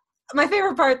 Yeah. My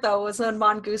favorite part though was when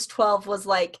Mongoose 12 was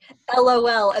like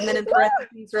LOL and then in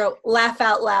parentheses wrote laugh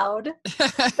out loud.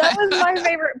 That was my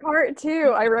favorite part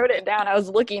too. I wrote it down. I was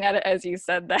looking at it as you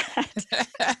said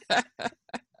that.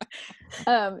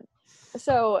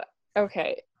 So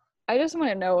okay. I just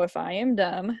want to know if I am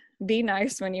dumb. Be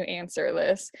nice when you answer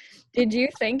this. Did you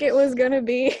think it was going to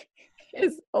be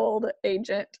his old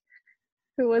agent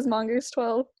who was Mongoose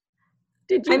 12?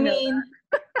 Did you know that?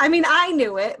 I mean, I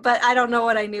knew it, but I don't know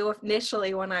what I knew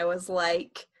initially when I was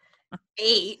like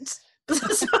 8. So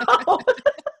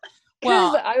Because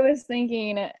Well, I was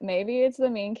thinking maybe it's the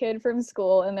mean kid from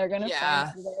school and they're going to find yeah.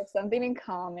 out they have something in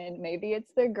common. Maybe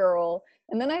it's the girl.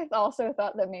 And then I also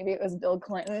thought that maybe it was Bill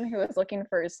Clinton who was looking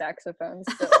for his saxophone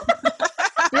still.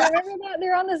 You remember that?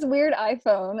 They're on this weird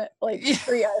iPhone, like Yeah.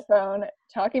 pre-iPhone,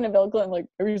 talking to Bill Clinton like,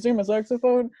 have you seen my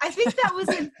saxophone? I think that was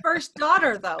in First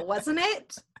Daughter, though, wasn't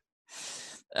it?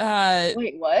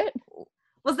 Wait, what?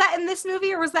 Was that in this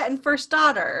movie or was that in First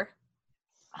Daughter?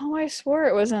 Oh, I swore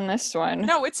it was in this one.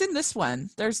 No, it's in this one.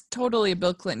 There's totally a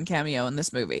Bill Clinton cameo in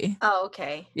this movie. Oh,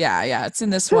 okay. Yeah, it's in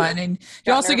this one, and you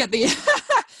Got also nervous.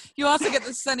 get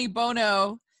the Sonny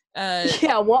Bono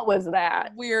Yeah, what was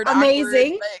that? weird,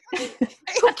 Amazing. awkward thing.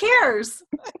 Who cares?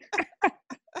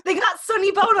 They got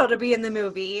Sonny Bono to be in the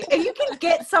movie. If you can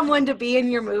get someone to be in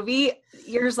your movie,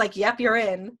 you're just like, yep, you're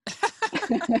in.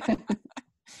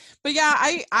 But yeah,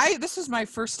 I this was my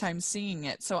first time seeing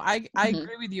it, so I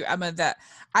agree with you, Emma, that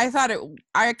I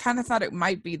kind of thought it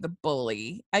might be the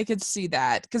bully. I could see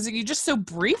that because you just so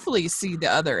briefly see the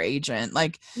other agent,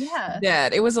 like Yeah.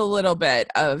 that. It was a little bit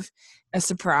of a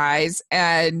surprise,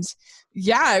 and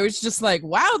yeah, it was just like,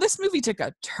 wow, this movie took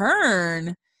a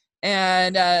turn.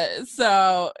 And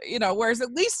so, whereas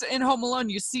at least in Home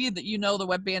Alone, you see that the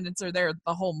wet bandits are there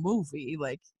the whole movie,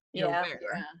 like you're aware.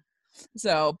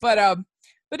 So, but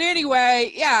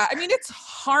anyway, yeah, I mean, it's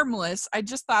harmless. I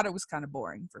just thought it was kind of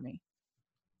boring for me.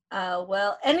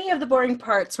 Well, any of the boring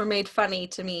parts were made funny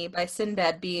to me by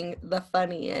Sinbad being the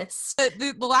funniest.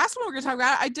 The last one we're going to talk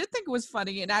about, I did think it was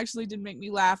funny and actually did make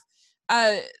me laugh.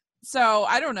 So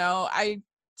I don't know.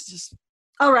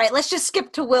 All right, let's just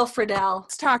skip to Will Friedle.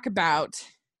 Let's talk about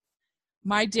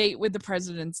My Date with the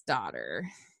President's Daughter.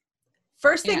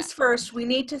 First things first, we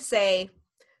need to say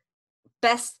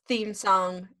best theme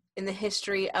song in the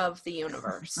history of the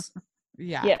universe.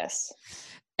 Yeah. Yes.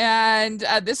 And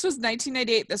this was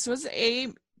 1998. This was a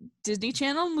Disney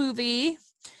Channel movie,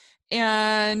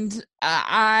 and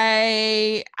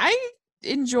I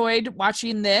enjoyed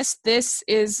watching this. This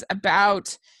is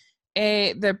about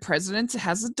the president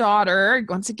has a daughter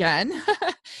once again,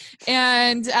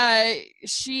 and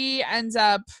she ends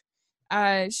up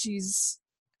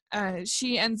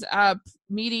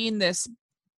meeting this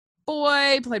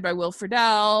boy played by Will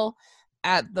Friedle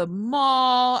at the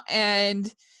mall,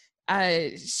 and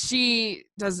she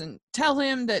doesn't tell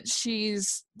him that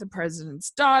she's the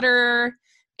president's daughter,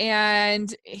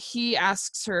 and he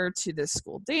asks her to this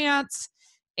school dance,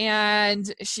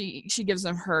 and she gives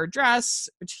him her dress,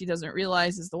 which he doesn't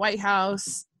realize is the White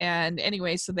House. And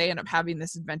anyway, so they end up having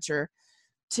this adventure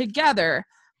together.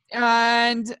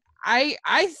 And I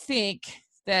think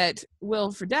that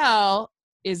Will Friedle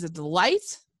is a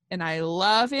delight, and I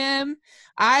love him.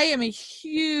 I am a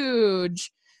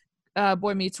huge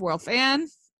Boy Meets World fan.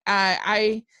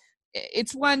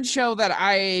 It's one show that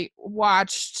I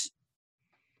watched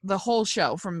the whole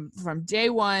show from day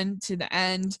one to the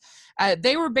end.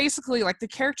 They were basically like the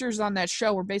characters on that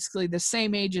show were basically the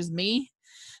same age as me.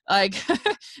 Like,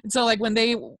 and so like when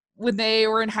they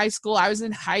were in high school, I was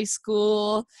in high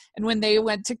school, and when they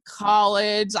went to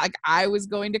college, like I was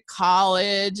going to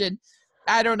college, and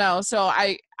I don't know. So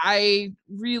I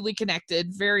really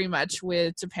connected very much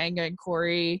with Topanga and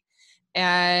Corey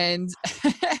and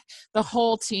the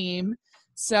whole team.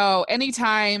 So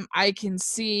anytime I can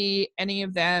see any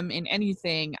of them in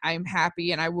anything, I'm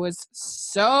happy. And I was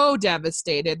so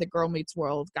devastated that Girl Meets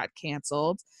World got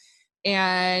canceled.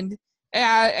 And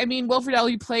I mean, Will Friedle,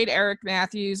 he played Eric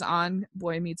Matthews on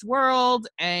Boy Meets World,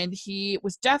 and he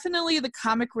was definitely the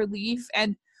comic relief.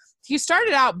 And he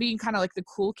started out being kind of like the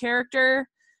cool character,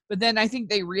 but then I think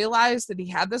they realized that he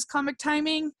had this comic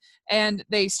timing, and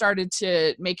they started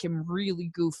to make him really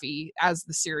goofy as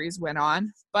the series went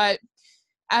on. But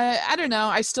I don't know.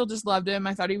 I still just loved him.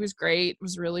 I thought he was great. It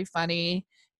was really funny.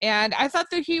 And I thought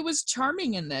that he was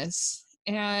charming in this,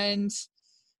 and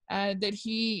that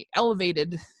he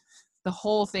elevated the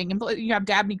whole thing. And you have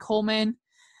Dabney Coleman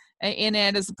in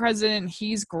it as the president.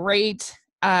 He's great.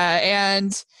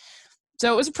 And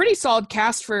so it was a pretty solid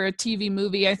cast for a TV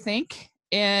movie, I think.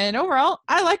 And overall,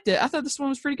 I liked it. I thought this one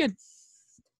was pretty good.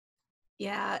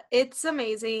 Yeah, it's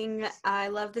amazing. I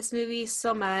love this movie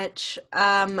so much.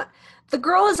 The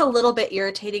girl is a little bit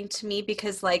irritating to me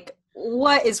because, like,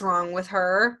 what is wrong with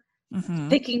her? Mm-hmm.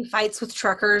 Picking fights with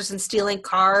truckers and stealing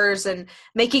cars and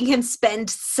making him spend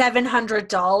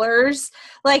 $700.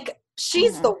 Like,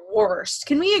 she's the worst.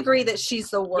 Can we agree that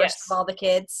she's the worst of all the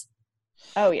kids?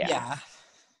 Oh, yeah.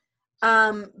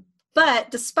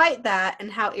 But despite that and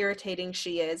how irritating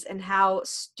she is and how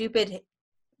stupid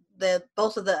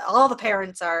all the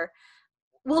parents are.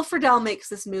 Will Friedle makes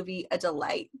this movie a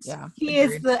delight. Yeah, He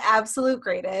agreed. is the absolute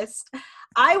greatest.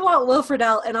 I want Will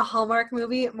Friedle in a Hallmark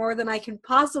movie more than I can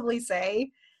possibly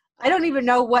say. I don't even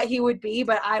know what he would be,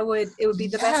 but it would be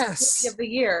the best movie of the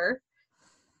year.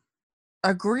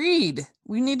 Agreed.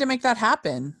 We need to make that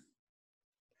happen.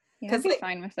 Yeah, I'd be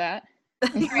fine with that.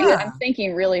 Yeah. I'm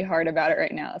thinking really hard about it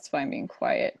right now. That's why I'm being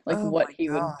quiet. Like Oh what my he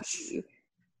would gosh. be.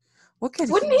 What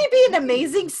could Wouldn't he be an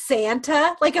amazing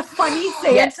Santa? Like a funny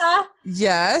Yes. Santa?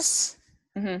 Yes.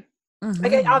 Mm-hmm.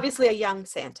 Like obviously a young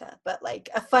Santa, but like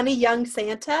a funny young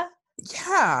Santa?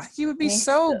 Yeah, he would be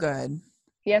so good.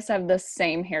 He has to have the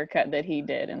same haircut that he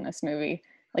did in this movie.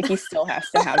 Like he still has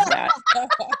to have that.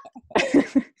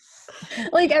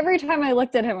 Like every time I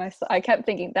looked at him, I kept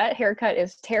thinking that haircut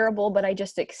is terrible, but I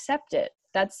just accept it.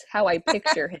 That's how I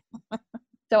picture him.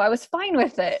 So I was fine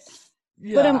with it,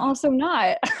 but I'm also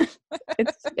not.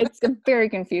 It's a very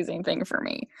confusing thing for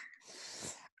me.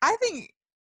 I think,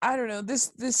 I don't know,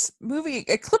 this movie,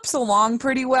 it clips along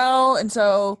pretty well, and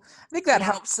so I think that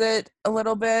helps it a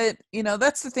little bit. You know,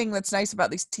 that's the thing that's nice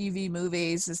about these TV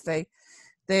movies is they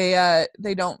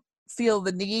don't feel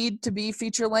the need to be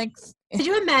feature length. Could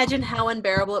you imagine how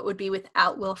unbearable it would be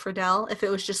without Will Friedle if it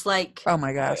was just like Oh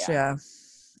my gosh, yeah.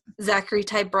 Zachary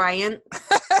Ty Bryant?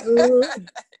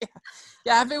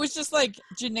 Yeah, if it was just like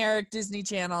generic Disney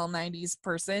Channel 90s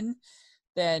person,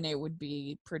 then it would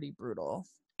be pretty brutal.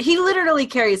 He literally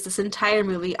carries this entire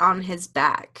movie on his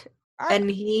back, and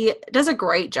he does a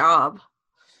great job.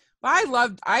 I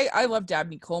love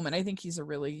Dabney Coleman. I think he's a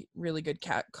really, really good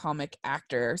comic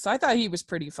actor. So I thought he was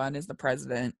pretty fun as the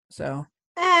president. So,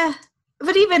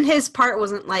 but even his part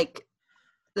wasn't like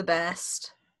the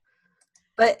best.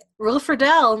 But Will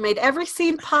Friedle made every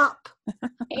scene pop.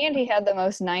 And he had the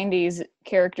most 90s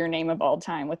character name of all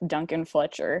time with Duncan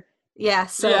Fletcher. Yeah,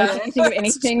 so I can't think of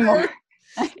anything more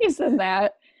 90s than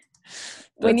that.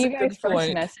 When you guys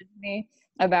first messaged me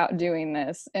about doing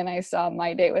this and I saw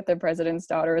My Date with the President's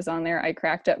Daughter was on there, I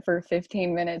cracked up for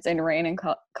 15 minutes and ran and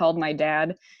called my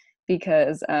dad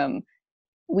because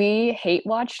we hate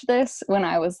watched this when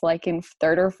I was like in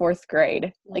 3rd or 4th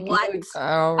grade. Like, what?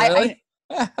 Oh,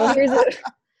 really?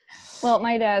 Well,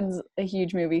 my dad's a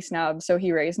huge movie snob, so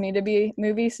he raised me to be a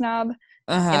movie snob,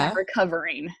 and I'm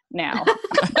recovering now.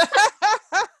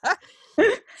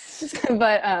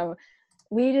 But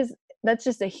that's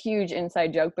just a huge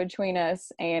inside joke between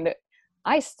us, and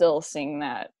I still sing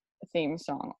that theme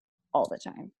song all the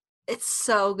time. It's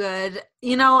so good.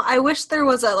 You know, I wish there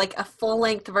was a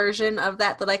full-length version of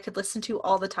that I could listen to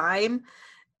all the time.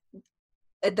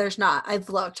 There's not. I've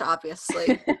looked,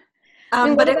 obviously.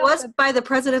 But it was by the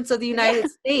presidents of the United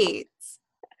States.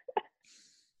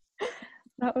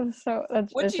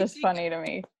 That's just funny to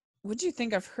me. What'd you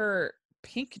think of her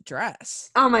pink dress?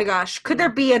 Oh my gosh. Could there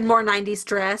be a more 90s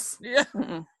dress? Yeah.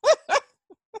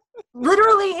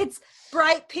 Literally, it's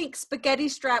bright pink spaghetti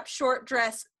strap short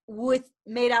dress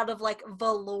made out of like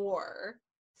velour.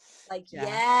 Like,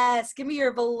 yes, give me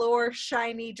your velour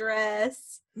shiny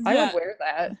dress. I would wear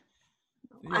that.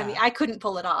 Yeah. I mean, I couldn't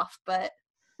pull it off, but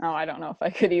oh, I don't know if I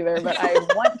could either, but I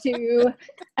want to.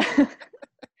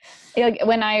 Like,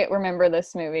 when I remember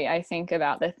this movie, I think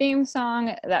about the theme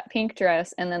song, that pink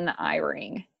dress, and then the eye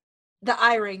ring. The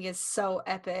eye ring is so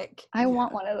epic. I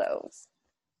want one of those.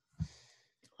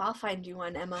 I'll find you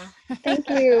one, Emma. Thank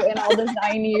you, and I'll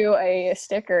design you a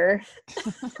sticker.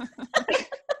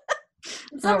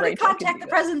 Somebody contact the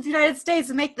President of the United States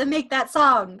and make that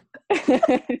song.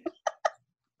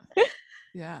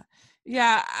 Yeah.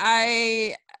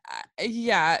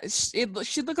 She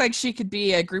looked like she could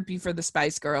be a groupie for the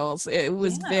Spice Girls. It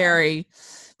was very,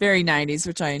 very 90s,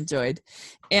 which I enjoyed.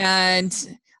 And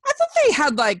I thought they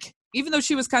had even though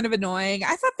she was kind of annoying,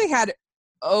 I thought they had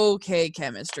okay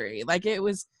chemistry. Like, it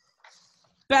was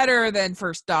better than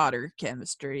first daughter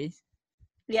chemistry.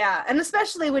 Yeah, and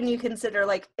especially when you consider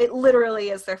it literally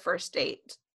is their first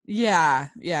date. Yeah,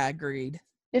 agreed.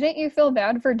 Didn't you feel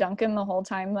bad for Duncan the whole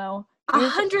time though?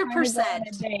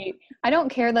 100%. I don't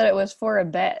care that it was for a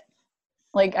bet.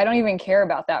 Like, I don't even care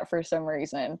about that for some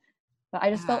reason. But I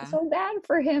just felt so bad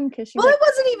for him because it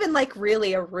wasn't even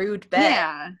really a rude bet.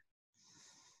 Yeah.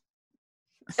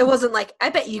 It wasn't I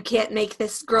bet you can't make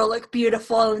this girl look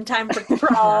beautiful in time for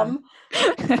prom.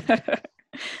 But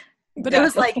it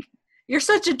was you're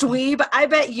such a dweeb. I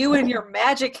bet you and your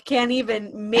magic can't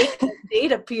even make a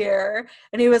date appear.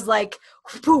 And he was like,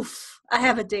 poof, I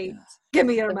have a date. Give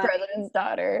me your money. President's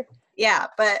daughter. Yeah,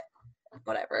 but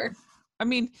whatever. I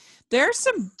mean, there's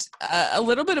some a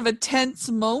little bit of a tense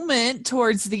moment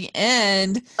towards the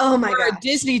end. Oh my for god. a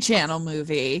Disney Channel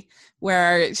movie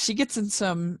where she's in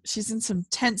some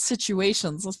tense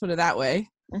situations. Let's put it that way.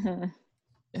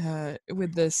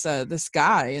 With this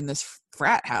guy in this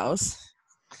frat house.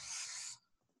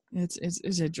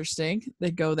 It's interesting.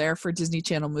 They go there for a Disney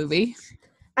Channel movie.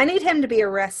 I need him to be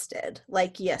arrested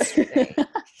like yesterday.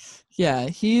 Yeah,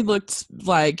 he looked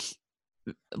like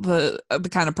the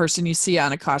kind of person you see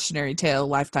on a cautionary tale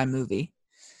Lifetime movie.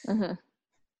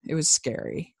 It was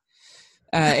scary.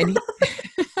 And he,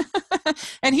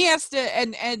 and he has to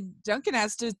and Duncan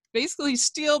has to basically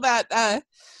steal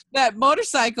that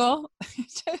motorcycle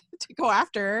to go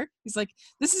after her. He's like,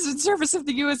 this is in service of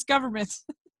the US government.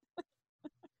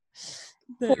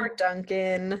 Poor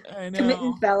Duncan. I know.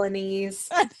 Committing felonies.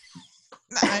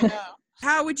 I know.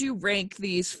 How would you rank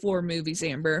these 4 movies,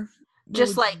 Amber? What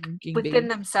Just would like your ranking within be?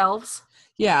 themselves.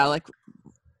 Yeah, like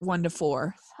 1 to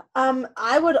 4.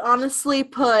 I would honestly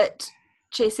put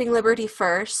Chasing Liberty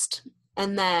first,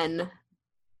 and then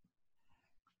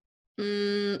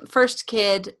First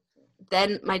Kid,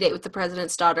 then My Date with the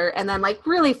President's Daughter, and then like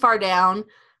really far down,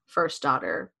 First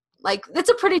Daughter. Like it's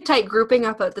a pretty tight grouping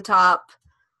up at the top,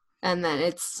 and then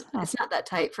it's not that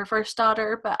tight for First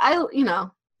Daughter. But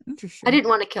Interesting. I didn't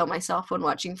want to kill myself when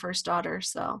watching First Daughter,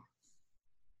 so.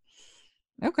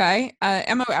 Okay.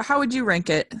 Emma, how would you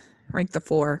rank it? Rank the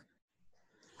 4.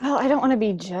 Well, I don't want to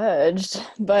be judged,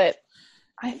 but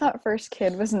I thought First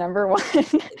Kid was number 1.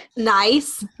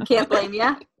 Nice. Can't blame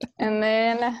ya. And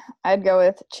then I'd go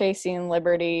with Chasing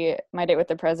Liberty, My Date with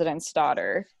the President's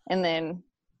Daughter. And then,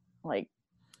 like,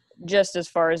 just as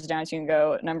far as down as you can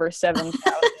go, number 7,000,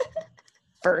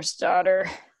 First Daughter.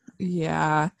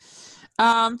 Yeah.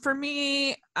 For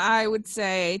me, I would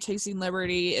say Chasing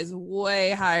Liberty is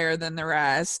way higher than the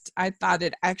rest. I thought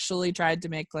it actually tried to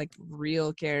make like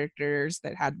real characters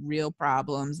that had real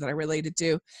problems that I related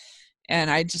to, and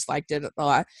I just liked it a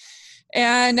lot.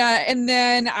 And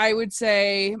then I would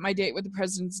say My Date with the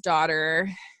President's Daughter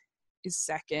is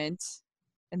second,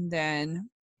 and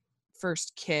then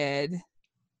First Kid,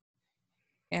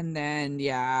 and then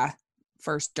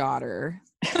First Daughter.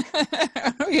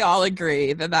 We all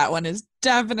agree that one is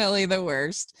definitely the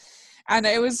worst, and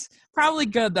it was probably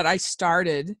good that I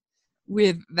started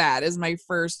with that as my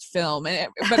first film,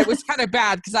 but it was kind of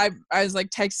bad because I was like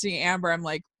texting Amber, I'm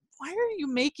like, why are you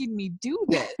making me do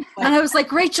this? Like, And I was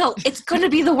like, Rachel, it's going to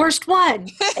be the worst one.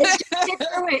 Just get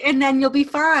through it, and then you'll be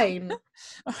fine.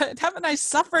 haven't I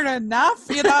suffered enough?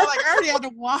 Like I already had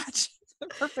to watch The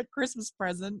Perfect Christmas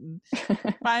Present and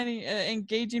finding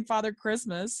engaging Father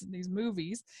Christmas in these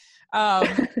movies.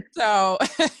 So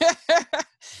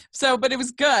but it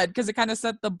was good because it kind of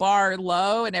set the bar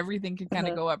low and everything could kind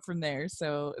of go up from there.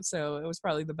 So it was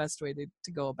probably the best way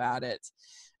to go about it.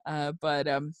 But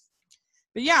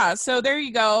yeah, so there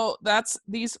you go. That's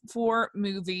these 4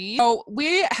 movies. So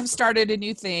we have started a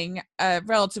new thing,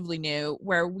 relatively new,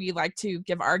 where we like to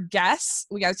give our guests,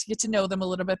 we got to get to know them a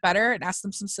little bit better and ask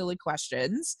them some silly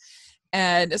questions.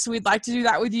 And so we'd like to do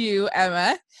that with you,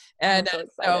 Emma. And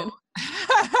so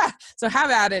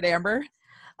have at it, Amber.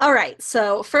 All right.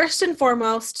 So first and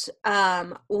foremost,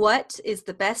 what is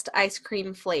the best ice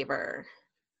cream flavor?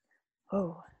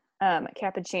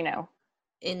 Cappuccino.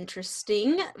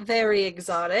 Interesting. Very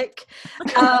exotic.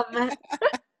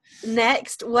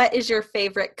 Next, what is your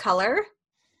favorite color?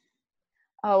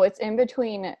 Oh, it's in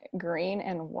between green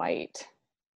and white.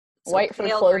 So white for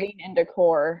pale clothing green. and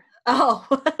decor. Oh,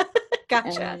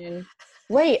 gotcha. And then,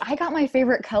 wait, I got my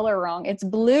favorite color wrong. It's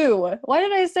blue. Why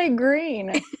did I say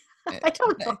green? I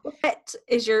don't know.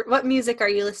 What music are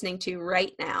you listening to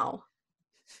right now?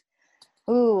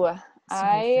 Ooh, Some of your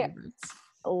I favorites.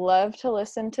 love to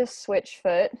listen to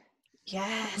Switchfoot,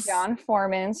 Yes. John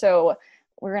Foreman. So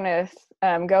we're going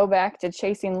to go back to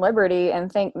Chasing Liberty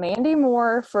and thank Mandy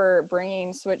Moore for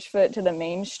bringing Switchfoot to the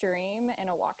mainstream in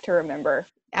A Walk to Remember.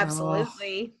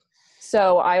 Absolutely.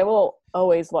 So I will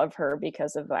always love her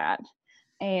because of that.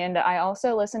 And I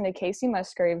also listen to Casey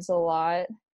Musgraves a lot,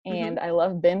 and I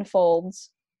love Ben Folds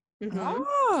Mhm.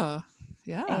 Oh,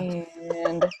 yeah.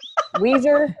 and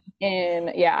Weezer, and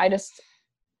I just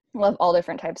love all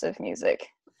different types of music.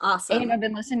 Awesome. And I've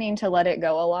been listening to Let It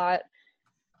Go a lot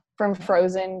from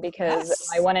Frozen because Yes.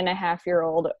 my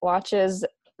 1.5-year-old watches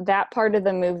that part of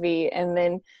the movie and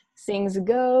then sings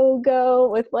 "Go, Go"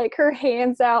 with like her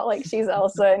hands out like she's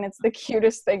Elsa, and it's the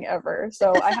cutest thing ever.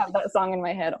 So I have that song in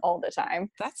my head all the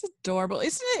time. That's adorable,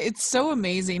 isn't it? It's so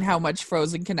amazing how much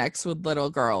Frozen connects with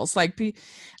little girls. Like,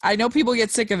 I know people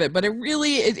get sick of it, but it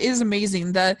is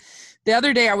amazing. the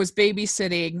other day I was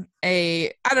babysitting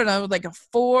I don't know, like a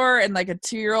 4 and like a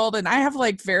 2-year-old, and I have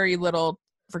like very little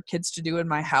for kids to do in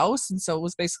my house. And so it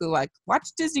was basically like watch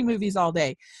Disney movies all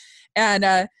day.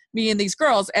 And me and these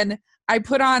girls, and I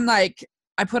put on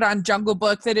Jungle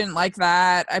Book. They didn't like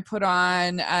that. I put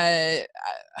on I'm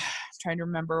trying to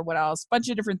remember what else, bunch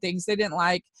of different things they didn't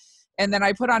like. And then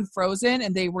I put on Frozen,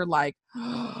 and they were like,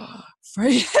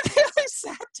 Frozen. They like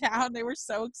sat down. They were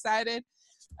so excited.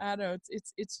 I don't know.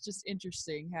 It's just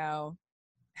interesting how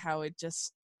it's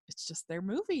just their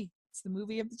movie. It's the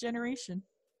movie of the generation.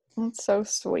 It's so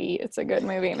sweet. It's a good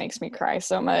movie. It makes me cry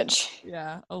so much.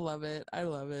 Yeah, I love it.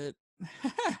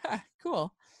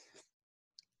 Cool.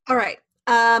 All right.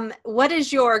 What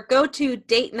is your go-to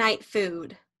date night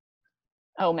food?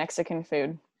 Oh, Mexican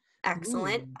food.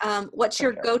 Excellent. Ooh. What's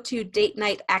your go-to date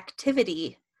night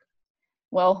activity?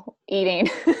 Well, eating.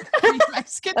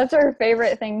 Mexican. That's our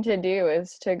favorite thing to do,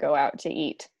 is to go out to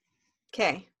eat.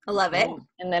 Okay, I love it.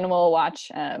 And then we'll watch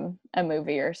a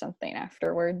movie or something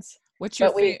afterwards. What's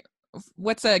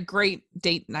a great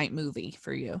date night movie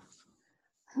for you?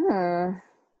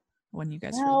 One you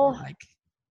guys really like?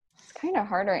 It's kind of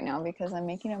hard right now because I'm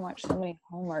making him watch so many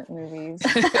Hallmark movies.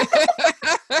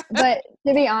 But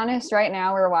to be honest, right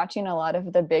now we're watching a lot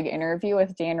of The Big Interview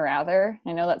with Dan Rather.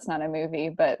 I know that's not a movie,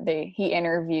 but he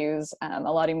interviews a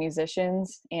lot of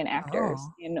musicians and actors,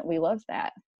 and we love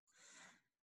that.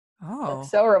 Oh,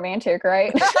 that's so romantic,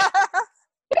 right?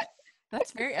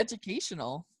 That's very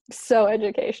educational. So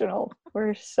educational.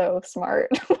 We're so smart.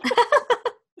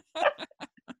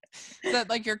 Is that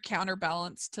like your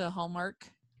counterbalance to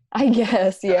Hallmark? I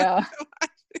guess, yeah.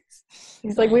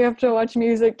 He's like, we have to watch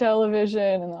music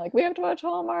television, and like, we have to watch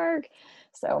Hallmark.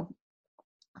 So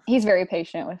he's very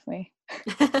patient with me.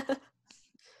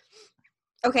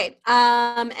 Okay.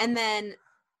 And then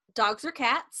dogs or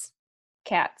cats?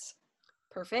 Cats.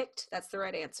 Perfect. That's the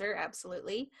right answer.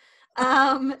 Absolutely.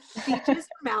 Beaches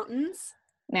or mountains?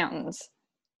 Mountains.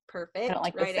 Perfect. I don't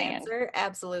like right the sand. answer.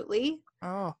 Absolutely.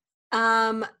 Oh.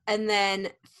 And then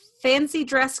fancy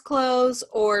dress clothes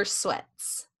or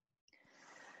sweats?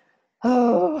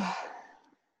 Oh,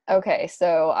 okay.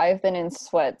 So I've been in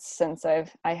sweats since I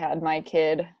had my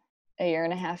kid a year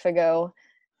and a half ago,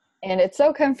 and it's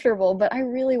so comfortable, but I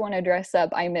really want to dress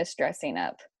up. I miss dressing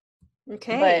up.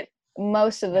 Okay. But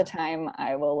most of the time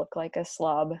I will look like a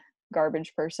slob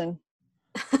garbage person.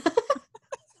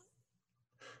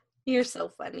 You're so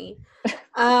funny.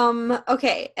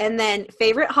 Okay. And then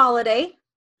favorite holiday?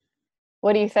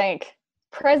 What do you think?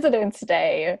 President's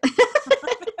Day.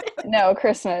 No,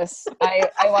 Christmas. I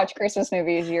watch Christmas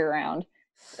movies year round.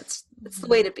 That's the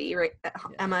way to be, right,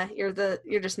 Emma? You're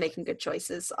just making good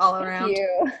choices all around. Thank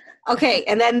you. Okay,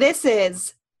 and then this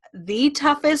is the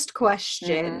toughest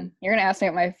question. Mm-hmm. You're gonna ask me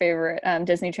what my favorite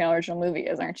Disney Channel original movie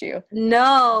is, aren't you?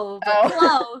 No, but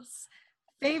close.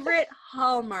 Favorite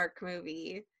Hallmark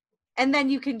movie, and then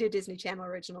you can do Disney Channel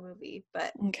original movie,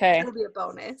 but it'll be a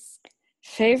bonus.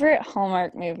 Favorite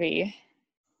Hallmark movie.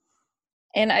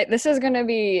 And this is going to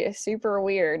be super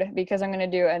weird because I'm going to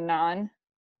do a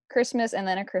non-Christmas and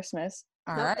then a Christmas.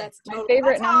 All right. That's my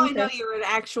favorite. That's how I know you're an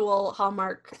actual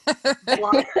Hallmark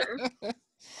blogger.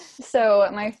 So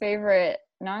my favorite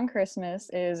non-Christmas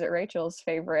is Rachel's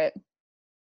favorite.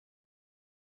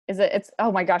 It's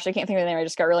oh my gosh, I can't think of the name. I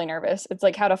just got really nervous. It's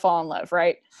like How to Fall in Love,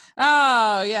 right?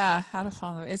 Oh yeah, How to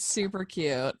Fall in Love. It's super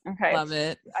cute. Okay, love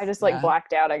it. I just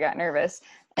blacked out. I got nervous,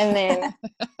 and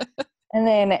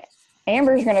then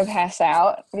Amber's gonna pass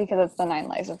out because it's the 9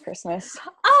 Lives of Christmas.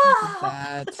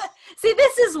 Ah, see,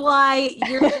 this is why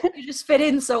you just fit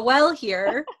in so well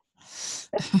here.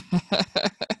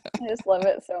 I just love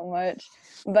it so much.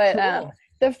 But cool.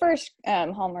 The first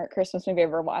Hallmark Christmas movie I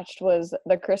ever watched was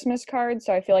The Christmas Card,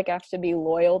 so I feel like I have to be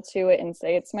loyal to it and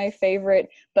say it's my favorite,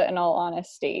 but in all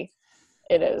honesty,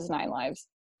 it is 9 Lives.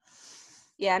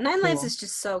 Yeah, 9 Lives is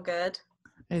just so good.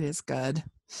 It is good.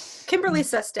 Kimberly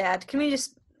Sestad, can we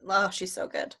just... Oh, she's so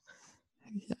good.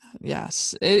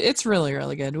 Yes, it's really,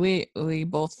 really good. We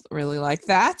both really like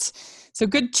that. So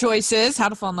good choices. How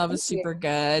to Fall in Love is super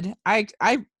good. I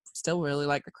still really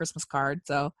like The Christmas Card,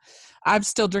 so I'm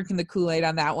still drinking the Kool-Aid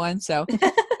on that one. So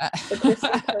the Christmas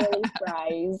curly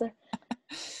fries.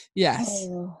 Yes.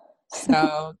 Oh.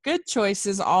 So good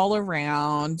choices all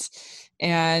around.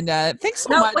 And thanks so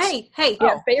much. Wait, hey.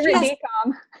 Yeah, favorite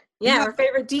DCOM. Yeah, our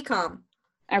favorite DCOM.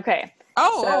 Okay.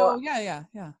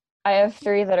 Yeah. I have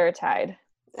 3 that are tied.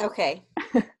 Okay.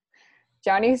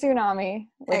 Johnny Tsunami,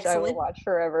 which Excellent. I will watch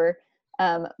forever.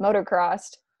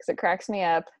 Motocrossed, because it cracks me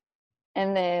up.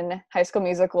 And then High School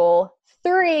Musical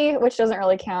 3, which doesn't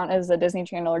really count as a Disney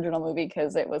Channel original movie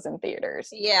because it was in theaters.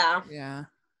 Yeah. Yeah.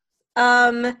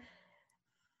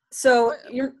 So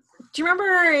do you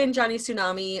remember in Johnny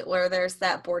Tsunami where there's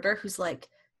that boarder who's like,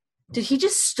 did he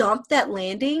just stomp that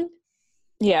landing?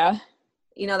 Yeah.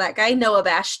 You know that guy, Noah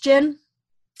Bastian?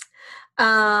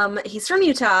 He's from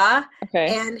Utah,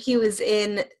 Okay. and he was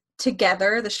in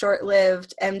Together, the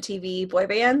short-lived MTV boy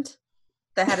band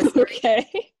that had a series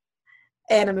Okay.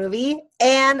 and a movie,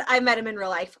 and I met him in real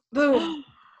life. Boom.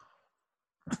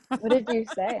 What did you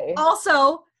say?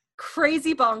 Also,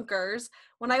 crazy bonkers.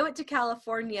 When I went to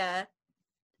California,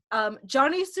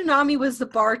 Johnny Tsunami was the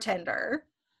bartender.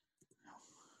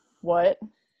 What?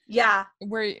 Yeah.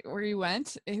 Where you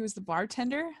went? He was the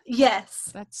bartender? Yes.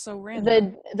 That's so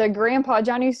random. The grandpa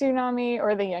Johnny Tsunami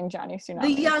or the young Johnny Tsunami?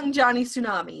 The young Johnny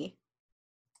Tsunami.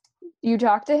 You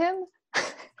talked to him?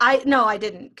 No, I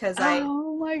didn't because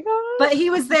Oh my god. but he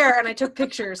was there and I took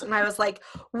pictures and I was like,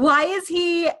 why is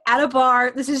he at a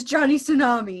bar? This is Johnny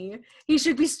Tsunami. He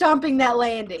should be stomping that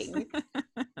landing.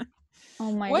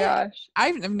 Oh my What? gosh.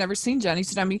 I've never seen Johnny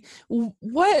Tsunami.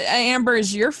 What, Amber,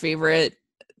 is your favorite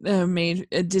made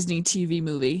Disney TV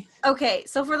movie? Okay,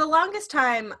 so for the longest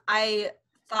time, I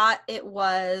thought it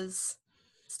was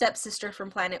Stepsister from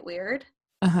Planet Weird.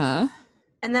 Uh-huh.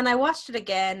 And then I watched it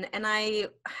again and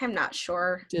I'm not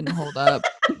sure. Didn't hold up.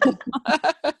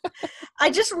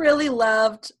 I just really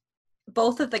loved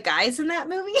both of the guys in that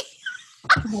movie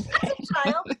as a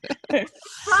child.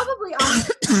 Probably on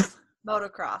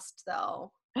motocrossed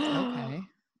though. Okay.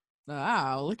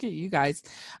 Wow, look at you guys.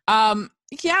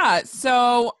 Yeah,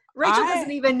 so Rachel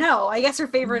doesn't even know. I guess her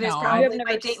favorite is No. probably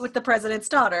My Date with the President's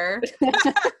Daughter.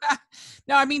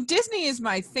 no, I mean Disney is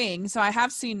my thing, so I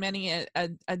have seen many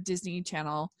a Disney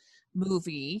Channel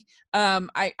movie.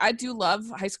 I do love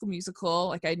High School Musical.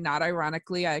 Like, not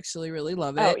ironically, I actually really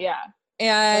love it. Oh yeah.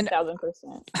 And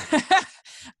 1000%.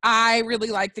 I really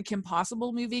like the Kim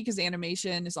Possible movie because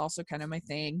animation is also kind of my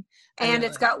thing. And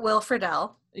it's got Will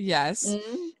Friedle. Yes.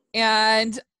 Mm-hmm.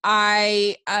 And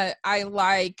I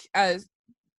like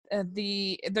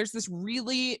there's this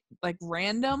really like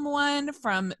random one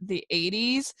from the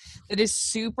 80s that is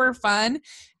super fun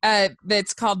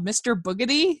that's called Mr.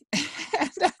 Boogedy,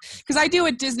 because I do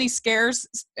a Disney Scares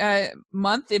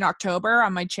month in October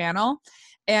on my channel,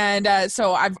 and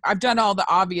so I've done all the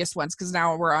obvious ones because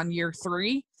now we're on year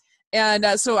 3. And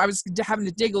so I was having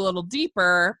to dig a little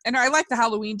deeper, and I like the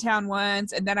Halloween Town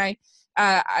ones, and then I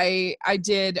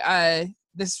did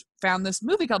found this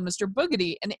movie called Mr.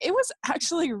 Boogedy, and it was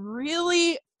actually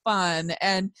really fun,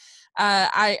 and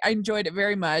I enjoyed it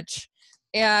very much.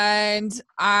 And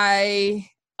I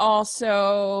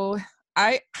actually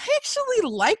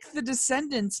like the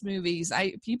Descendants movies.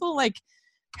 People like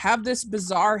have this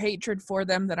bizarre hatred for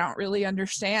them that I don't really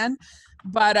understand,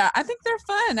 but I think they're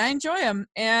fun. I enjoy them,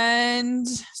 and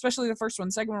especially the first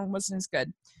one. Second one wasn't as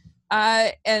good.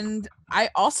 And I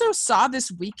also saw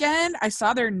this weekend, I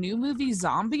saw their new movie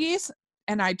Zombies,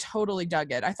 and I totally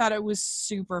dug it. I thought it was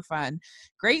super fun.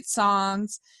 Great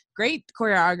songs, great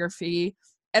choreography,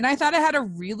 and I thought it had a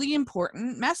really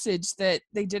important message that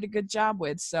they did a good job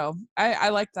with. So I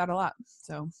liked that a lot.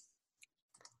 So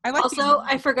I like. Also,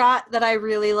 I forgot that I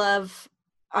really love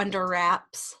Under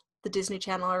Wraps, the Disney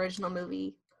Channel original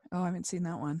movie. Oh, I haven't seen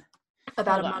that one.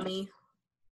 About Hold a on. mummy.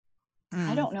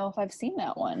 I don't know if I've seen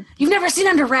that one. You've never seen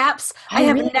Under Wraps? I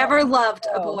have really never don't loved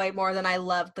a know. boy more than I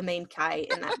loved the main guy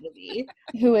in that movie.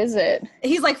 Who is it?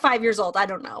 He's like 5 years old. I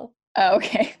don't know. Oh,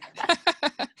 okay.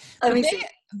 Let me see.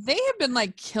 They have been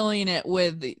like killing it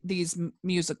with these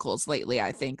musicals lately,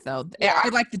 I think, though. Yeah. I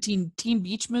like the Teen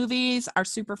Beach movies are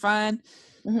super fun.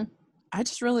 Mhm. I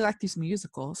just really like these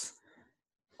musicals.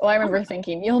 Well, I remember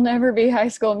thinking, you'll never be High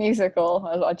School Musical.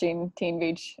 I was watching Teen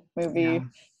Beach movie. Yeah.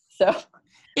 So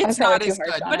It's probably not too as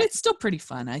harsh good, on but it. it's still pretty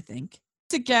fun, I think.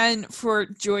 Thanks again for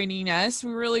joining us.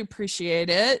 We really appreciate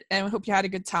it, and we hope you had a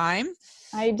good time.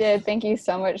 I did. Thank you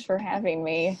so much for having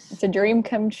me. It's a dream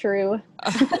come true.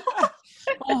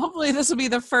 Well, hopefully this will be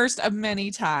the first of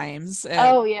many times.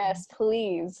 Oh, yes,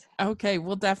 please. Okay,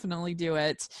 we'll definitely do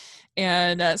it.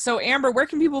 And so, Amber, where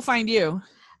can people find you?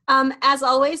 As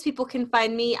always, people can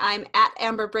find me. I'm at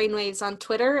Amber Brainwaves on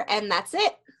Twitter, and that's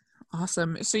it.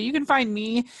 Awesome. So you can find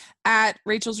me at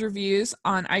Rachel's Reviews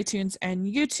on iTunes and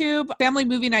YouTube. Family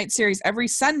Movie Night series every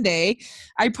Sunday.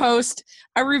 I post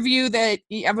a review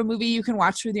of a movie you can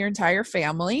watch with your entire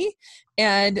family.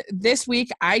 And this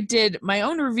week I did my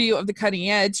own review of The Cutting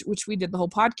Edge, which we did the whole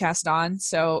podcast on.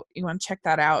 So you want to check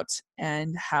that out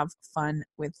and have fun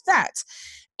with that.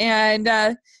 And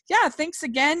yeah, thanks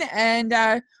again.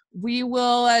 And we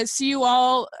will see you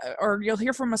all, or you'll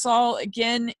hear from us all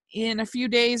again in a few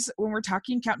days when we're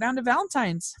talking Countdown to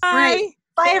Valentine's. Bye. Right.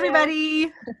 Bye,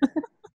 everybody.